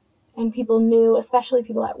anymore. And people knew, especially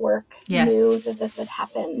people at work, knew that this had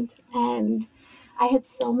happened. And I had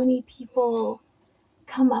so many people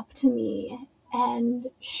come up to me and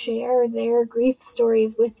share their grief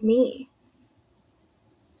stories with me.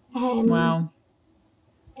 And Wow.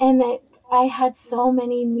 and I had so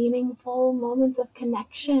many meaningful moments of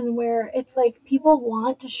connection where it's like people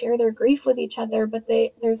want to share their grief with each other, but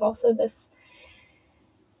there's also this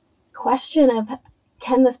question of,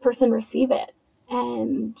 can this person receive it?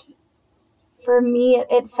 And for me,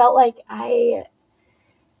 it felt like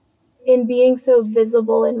in being so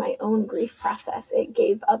visible in my own grief process, it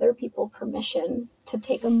gave other people permission to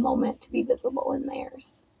take a moment to be visible in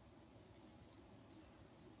theirs.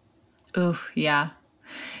 Oh, yeah.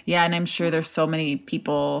 Yeah. And I'm sure there's so many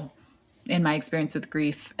people in my experience with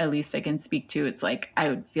grief, at least I can speak to. It's like, I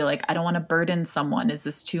would feel like I don't want to burden someone. Is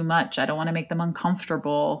this too much? I don't want to make them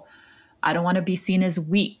uncomfortable. I don't want to be seen as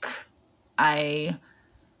weak. I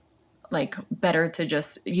like better to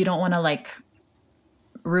just, you don't want to like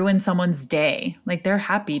ruin someone's day. Like they're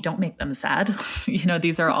happy. Don't make them sad.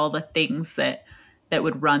 These are all the things that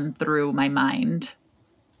would run through my mind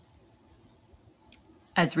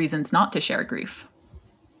as reasons not to share grief.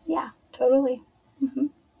 Yeah, totally. Mm-hmm.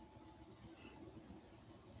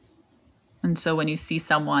 And so when you see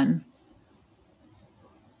someone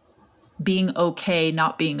being okay,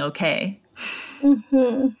 not being okay,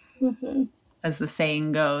 as the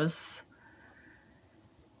saying goes,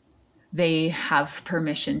 they have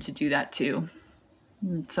permission to do that too.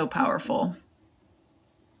 It's so powerful.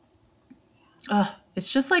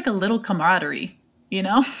 It's just like a little camaraderie,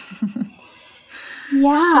 Yeah.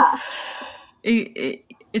 Just,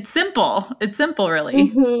 it's simple. It's simple,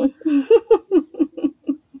 really.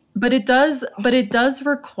 But it does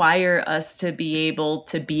require us to be able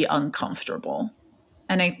to be uncomfortable.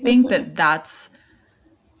 And I think that that's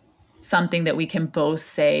something that we can both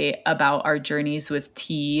say about our journeys with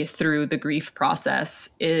tea through the grief process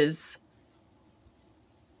is,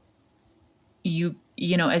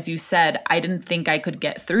 as you said, I didn't think I could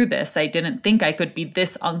get through this. I didn't think I could be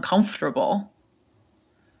this uncomfortable.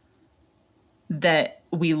 That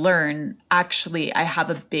we learn, actually, I have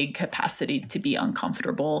a big capacity to be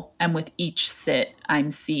uncomfortable. And with each sit,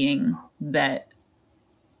 I'm seeing that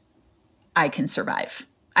I can survive.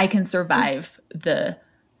 I can survive the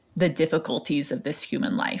difficulties of this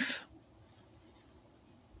human life.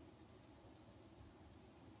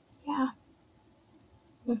 Yeah.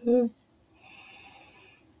 Mm-hmm.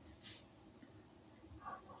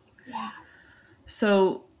 Yeah.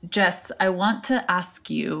 So, Jess, I want to ask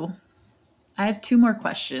you, I have two more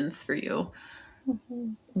questions for you.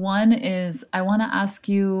 Mm-hmm. One is I want to ask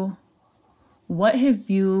you, what have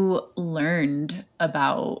you learned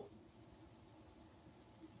about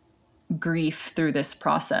grief through this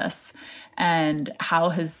process? And how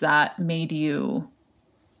has that made you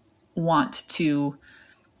want to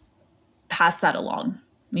pass that along?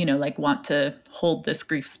 Like want to hold this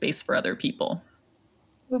grief space for other people?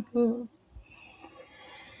 Mm-hmm.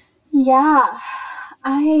 Yeah.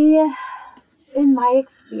 In my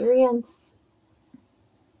experience,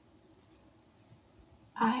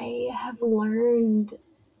 I have learned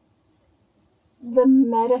the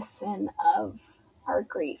medicine of our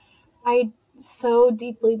grief. I so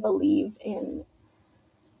deeply believe in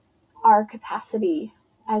our capacity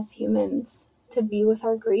as humans to be with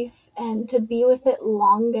our grief and to be with it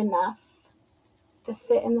long enough, to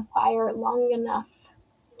sit in the fire long enough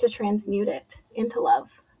to transmute it into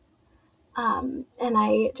love. And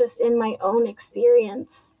I just, in my own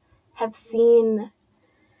experience, have seen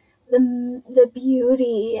the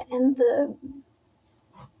beauty and the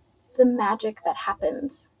magic that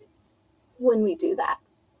happens when we do that.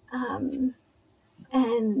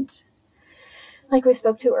 And like we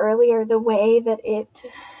spoke to earlier, the way that it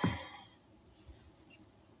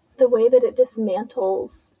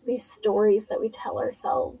dismantles these stories that we tell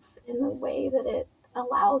ourselves, in the way that it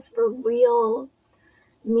allows for real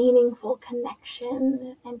meaningful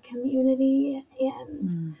connection and community,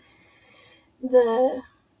 and Mm. the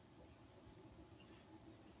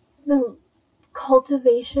the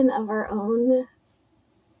cultivation of our own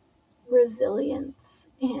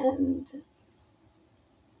resilience and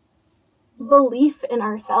belief in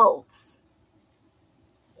ourselves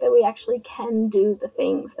that we actually can do the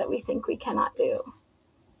things that we think we cannot do.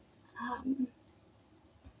 Um,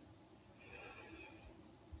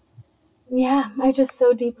 yeah, I just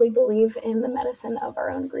so deeply believe in the medicine of our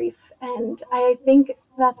own grief. And I think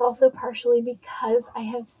that's also partially because I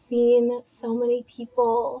have seen so many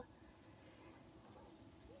people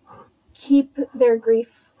keep their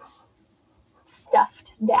grief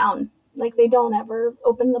stuffed down. Like they don't ever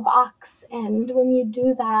open the box. And when you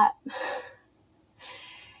do that,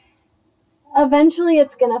 eventually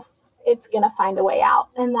it's gonna find a way out.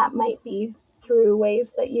 And that might be through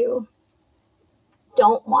ways that you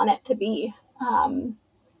don't want it to be.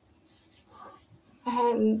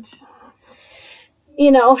 And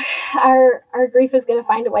you know, our grief is going to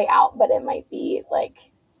find a way out, but it might be like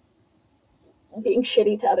being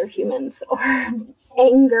shitty to other humans, or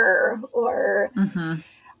anger, or Mm-hmm.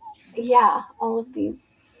 yeah, all of these.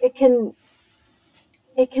 It can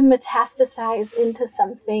metastasize into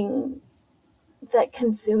something that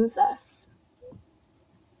consumes us,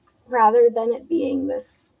 rather than it being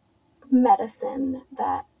this medicine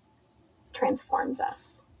that transforms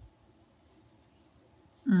us.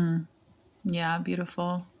 Mm. Yeah,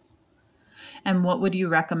 beautiful. And what would you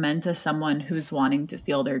recommend to someone who's wanting to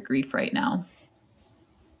feel their grief right now?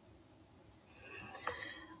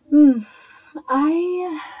 Mm,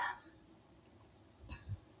 I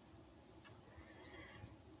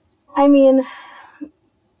I mean,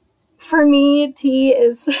 for me, tea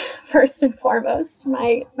is first and foremost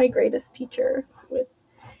my greatest teacher with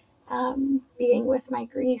being with my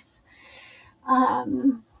grief.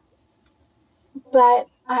 Um, but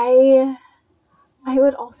I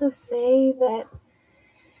would also say that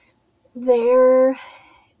there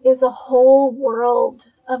is a whole world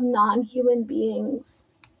of non-human beings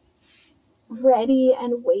ready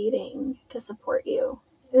and waiting to support you,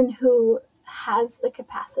 and who has the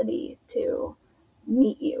capacity to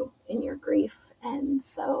meet you in your grief. And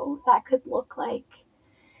so that could look like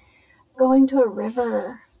going to a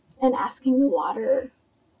river and asking the water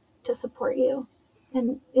to support you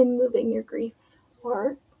in moving your grief,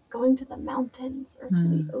 or going to the mountains or to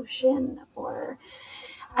the Mm. ocean. Or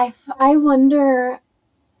I wonder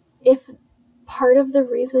if part of the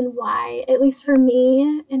reason why, at least for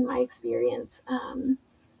me in my experience,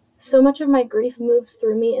 so much of my grief moves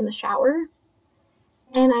through me in the shower.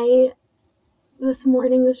 And I this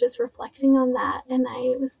morning was just reflecting on that, and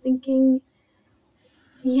I was thinking,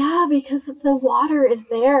 yeah, because the water is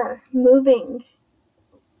there moving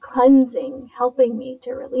cleansing, helping me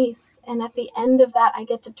to release. And at the end of that, I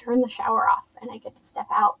get to turn the shower off and I get to step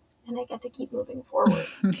out and I get to keep moving forward.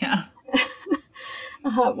 Yeah.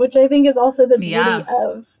 Which I think is also the beauty Yeah.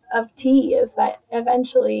 of tea, is that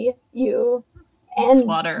eventually you It's end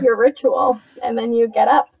water. your ritual and then you get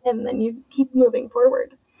up and then you keep moving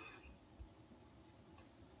forward.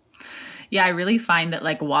 Yeah, I really find that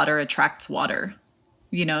like water attracts water,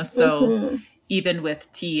 so even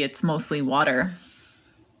with tea, it's mostly water.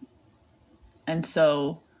 And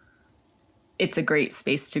so it's a great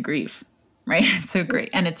space to grieve, right? It's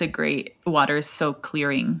a great, water is so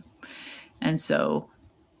clearing. And so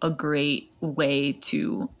a great way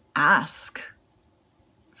to ask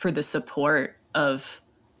for the support of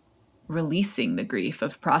releasing the grief,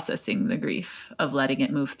 of processing the grief, of letting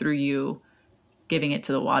it move through you, giving it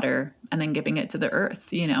to the water, and then giving it to the earth,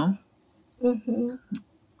 Mm-hmm.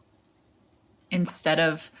 instead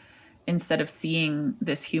of seeing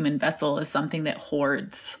this human vessel as something that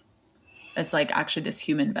hoards. It's like actually this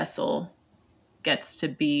human vessel gets to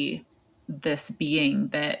be this being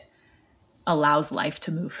that allows life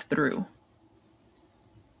to move through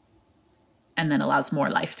and then allows more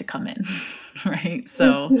life to come in. Right?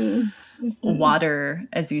 So water,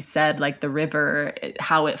 as you said, like the river,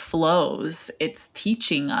 how it flows, it's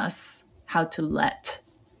teaching us how to let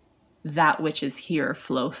that which is here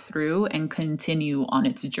flow through and continue on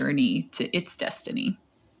its journey to its destiny.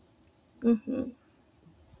 Mm-hmm.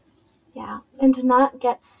 Yeah. And to not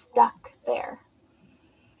get stuck there.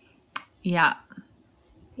 Yeah.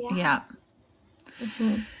 Yeah. Yeah.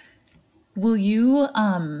 Mm-hmm. Will you,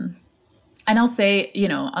 and I'll say,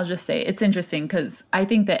 I'll just say it's interesting because I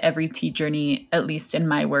think that every tea journey, at least in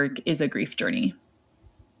my work, is a grief journey.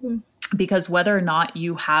 Mm. Because whether or not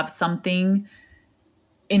you have something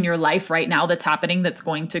in your life right now that's happening that's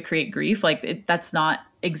going to create grief, like that's not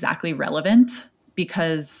exactly relevant,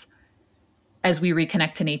 because as we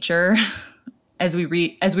reconnect to nature, as we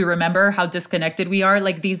remember how disconnected we are,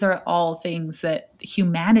 like these are all things that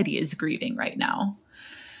humanity is grieving right now.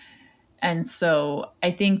 And so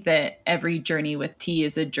I think that every journey with tea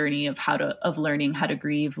is a journey of learning how to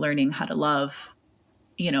grieve, learning how to love,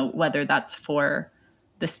 whether that's for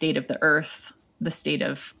the state of the earth, the state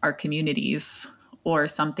of our communities, or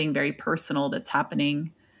something very personal that's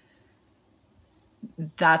happening.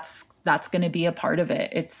 That's going to be a part of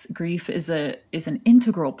it. It's grief is an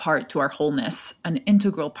integral part to our wholeness, an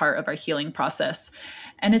integral part of our healing process.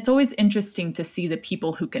 And it's always interesting to see the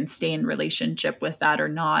people who can stay in relationship with that or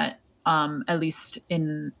not, at least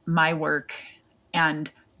in my work.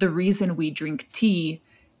 And the reason we drink tea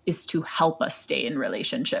is to help us stay in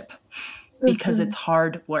relationship, because it's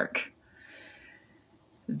hard work.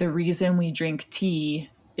 The reason we drink tea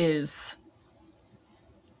is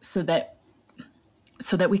so that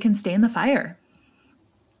we can stay in the fire.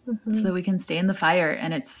 So that we can stay in the fire.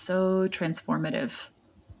 And it's so transformative.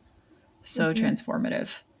 So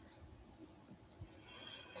transformative.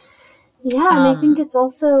 Yeah, and I think it's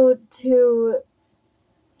also to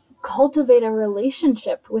cultivate a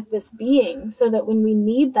relationship with this being so that when we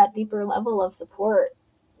need that deeper level of support,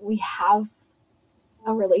 we have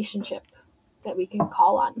a relationship that we can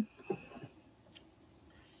call on.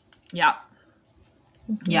 Yeah.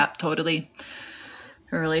 Yeah, totally.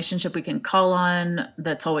 A relationship we can call on,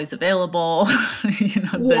 that's always available,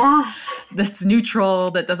 that's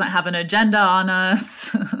neutral, that doesn't have an agenda on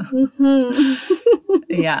us.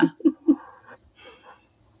 Yeah.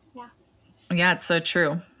 Yeah, it's so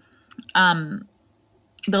true. The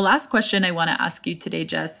last question I want to ask you today,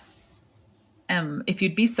 Jess, if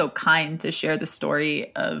you'd be so kind to share the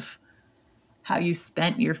story of how you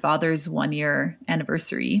spent your father's 1-year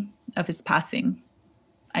anniversary of his passing.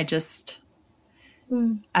 I've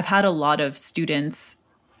had a lot of students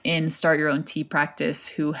in Start Your Own Tea practice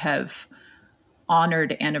who have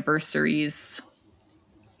honored anniversaries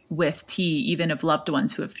with tea, even of loved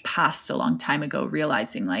ones who have passed a long time ago,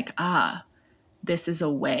 realizing like, this is a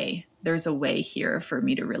way. There's a way here for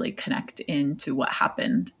me to really connect into what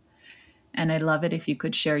happened. And I'd love it if you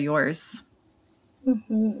could share yours.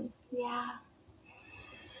 Yeah.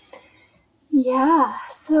 Yeah.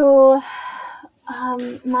 So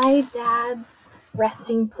my dad's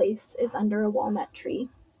resting place is under a walnut tree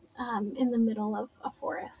in the middle of a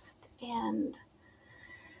forest. And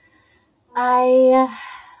I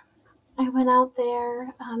went out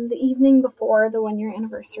there the evening before the 1-year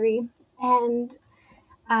anniversary, and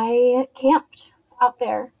I camped out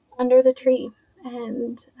there under the tree.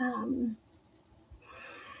 And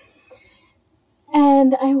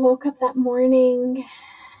I woke up that morning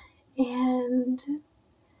and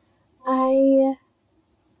I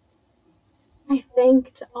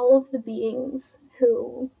thanked all of the beings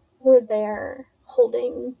who were there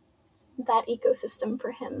holding that ecosystem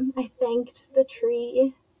for him. I thanked the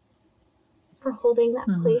tree for holding that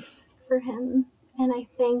place for him. And I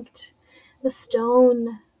thanked the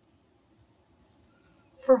stone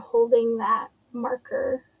for holding that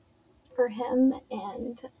marker for him.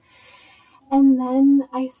 And then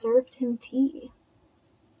I served him tea.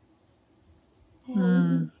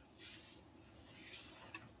 And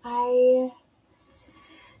I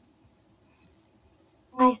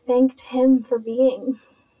thanked him for being.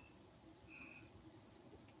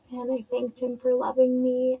 And I thanked him for loving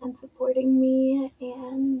me and supporting me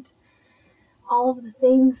and all of the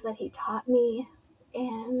things that he taught me.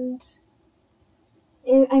 And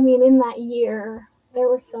in that year, there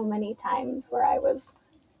were so many times where I was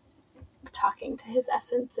talking to his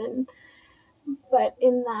essence, but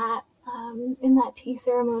in that tea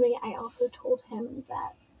ceremony, I also told him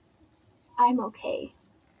that I'm okay,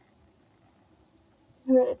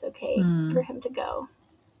 and that it's okay for him to go.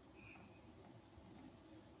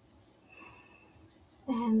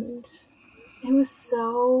 And it was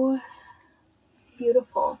so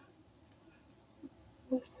beautiful.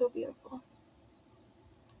 It was so beautiful.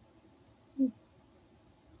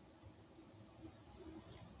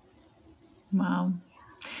 Wow.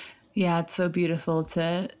 Yeah, it's so beautiful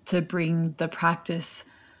to bring the practice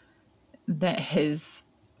that has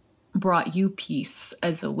brought you peace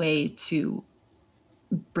as a way to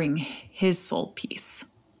bring his soul peace.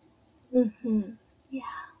 Mm-hmm. Yeah.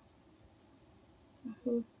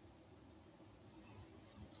 Mm-hmm.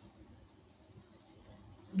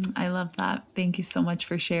 I love that. Thank you so much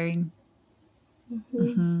for sharing.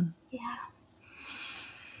 Mm-hmm. Yeah.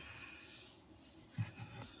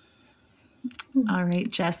 All right,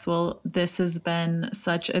 Jess. Well, this has been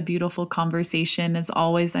such a beautiful conversation. As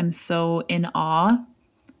always, I'm so in awe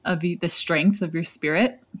of you, the strength of your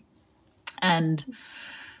spirit and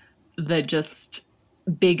the just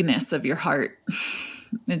bigness of your heart.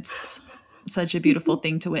 It's such a beautiful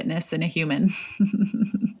thing to witness in a human.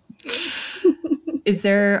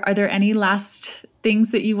 Are there any last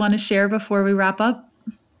things that you want to share before we wrap up?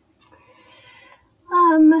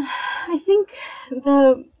 I think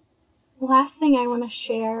the last thing I want to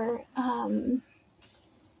share that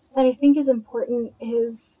I think is important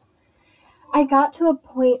is I got to a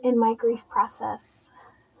point in my grief process,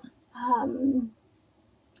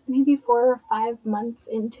 maybe 4 or 5 months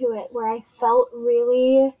into it, where I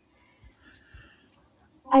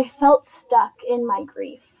felt stuck in my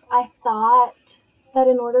grief. I thought that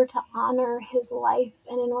in order to honor his life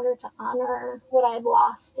and in order to honor what I had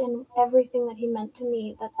lost and everything that he meant to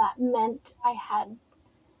me, that meant I had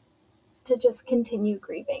to just continue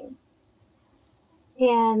grieving.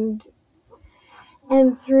 And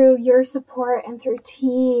through your support and through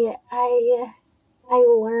tea, I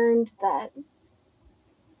learned that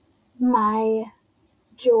my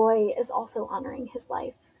joy is also honoring his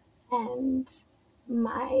life and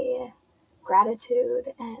my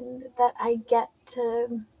gratitude, and that I get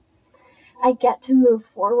to move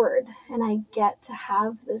forward and I get to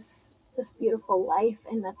have this beautiful life,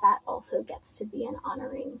 and that also gets to be an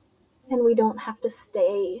honoring, and we don't have to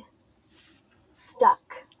stay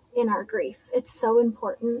stuck in our grief. It's so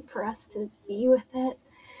important for us to be with it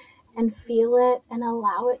and feel it and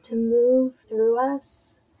allow it to move through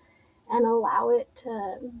us and allow it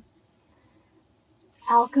to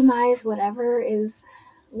alchemize whatever is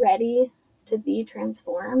ready to be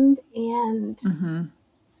transformed. And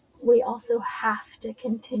we also have to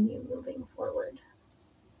continue moving forward.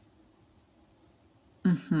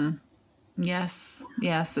 Yes.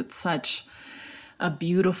 Yes. It's such a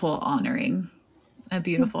beautiful honoring.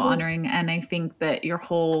 And I think that your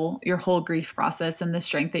whole grief process and the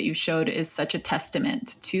strength that you showed is such a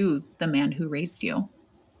testament to the man who raised you,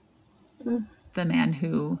 the man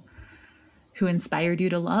who inspired you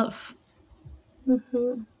to love.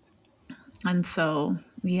 And so,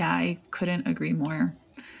 yeah, I couldn't agree more.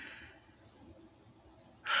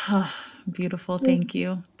 Beautiful. Thank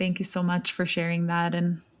you so much for sharing that,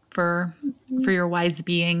 and for your wise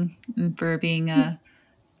being, and for being a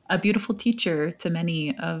beautiful teacher to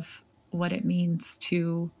many of what it means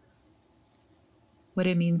to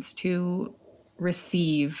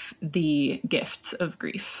receive the gifts of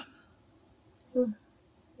grief. All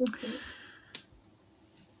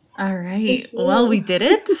right. Thank you. Well, we did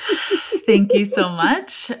it. Thank you so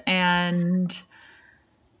much. And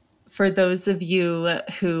for those of you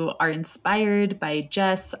who are inspired by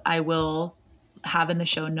Jess, I will have in the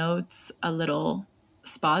show notes a little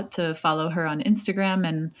spot to follow her on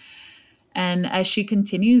Instagram, and as she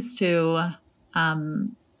continues to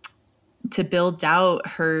to build out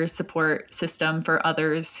her support system for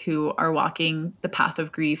others who are walking the path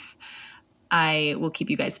of grief, I will keep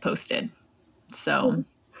you guys posted. So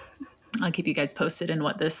I'll keep you guys posted in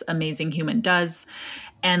what this amazing human does.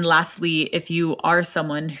 And lastly, if you are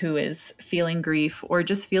someone who is feeling grief or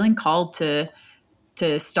just feeling called to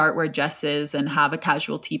start where Jess is and have a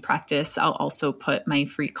casual tea practice, I'll also put my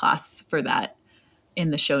free class for that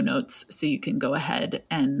in the show notes, so you can go ahead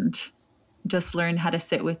and just learn how to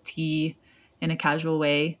sit with tea in a casual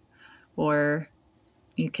way. Or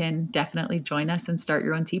you can definitely join us and start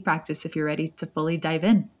your own tea practice if you're ready to fully dive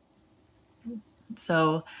in.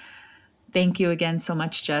 So thank you again so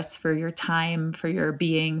much, Jess, for your time, for your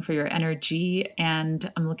being, for your energy.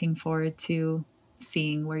 And I'm looking forward to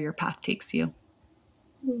seeing where your path takes you.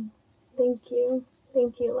 Thank you.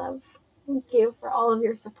 Thank you, love. Thank you for all of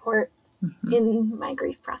your support in my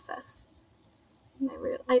grief process.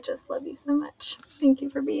 I just love you so much. Thank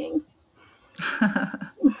you for being.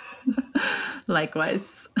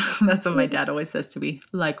 Likewise. That's what my dad always says to me.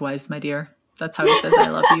 Likewise, my dear. That's how he says I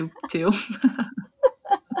love you too.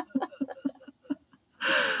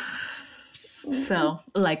 So,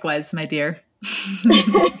 likewise, my dear.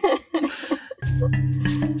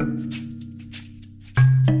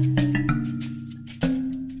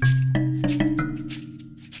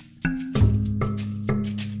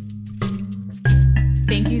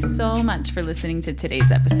 Thank you so much for listening to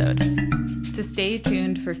today's episode. To stay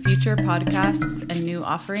tuned for future podcasts and new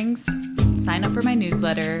offerings, sign up for my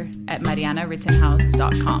newsletter at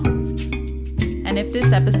marianarittenhouse.com. And if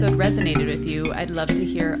this episode resonated with you, I'd love to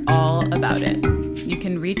hear all about it. You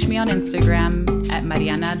can reach me on Instagram at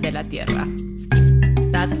Mariana de la Tierra.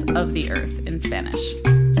 That's of the earth in Spanish.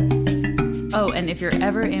 Oh, and if you're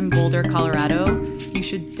ever in Boulder, Colorado, you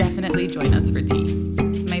should definitely join us for tea.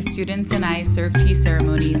 My students and I serve tea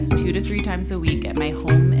ceremonies 2 to 3 times a week at my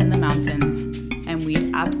home in the mountains, and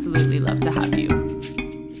we'd absolutely love to have you.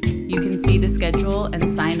 You can see the schedule and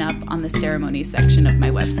sign up on the ceremony section of my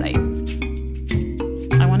website.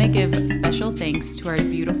 I want to give special thanks to our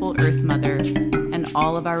beautiful Earth Mother and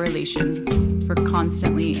all of our relations for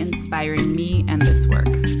constantly inspiring me and this work.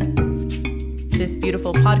 This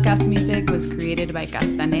beautiful podcast music was created by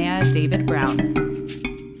Castanea David Brown.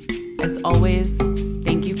 As always,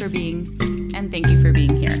 thank you for being, and thank you for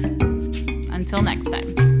being here. Until next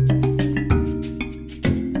time.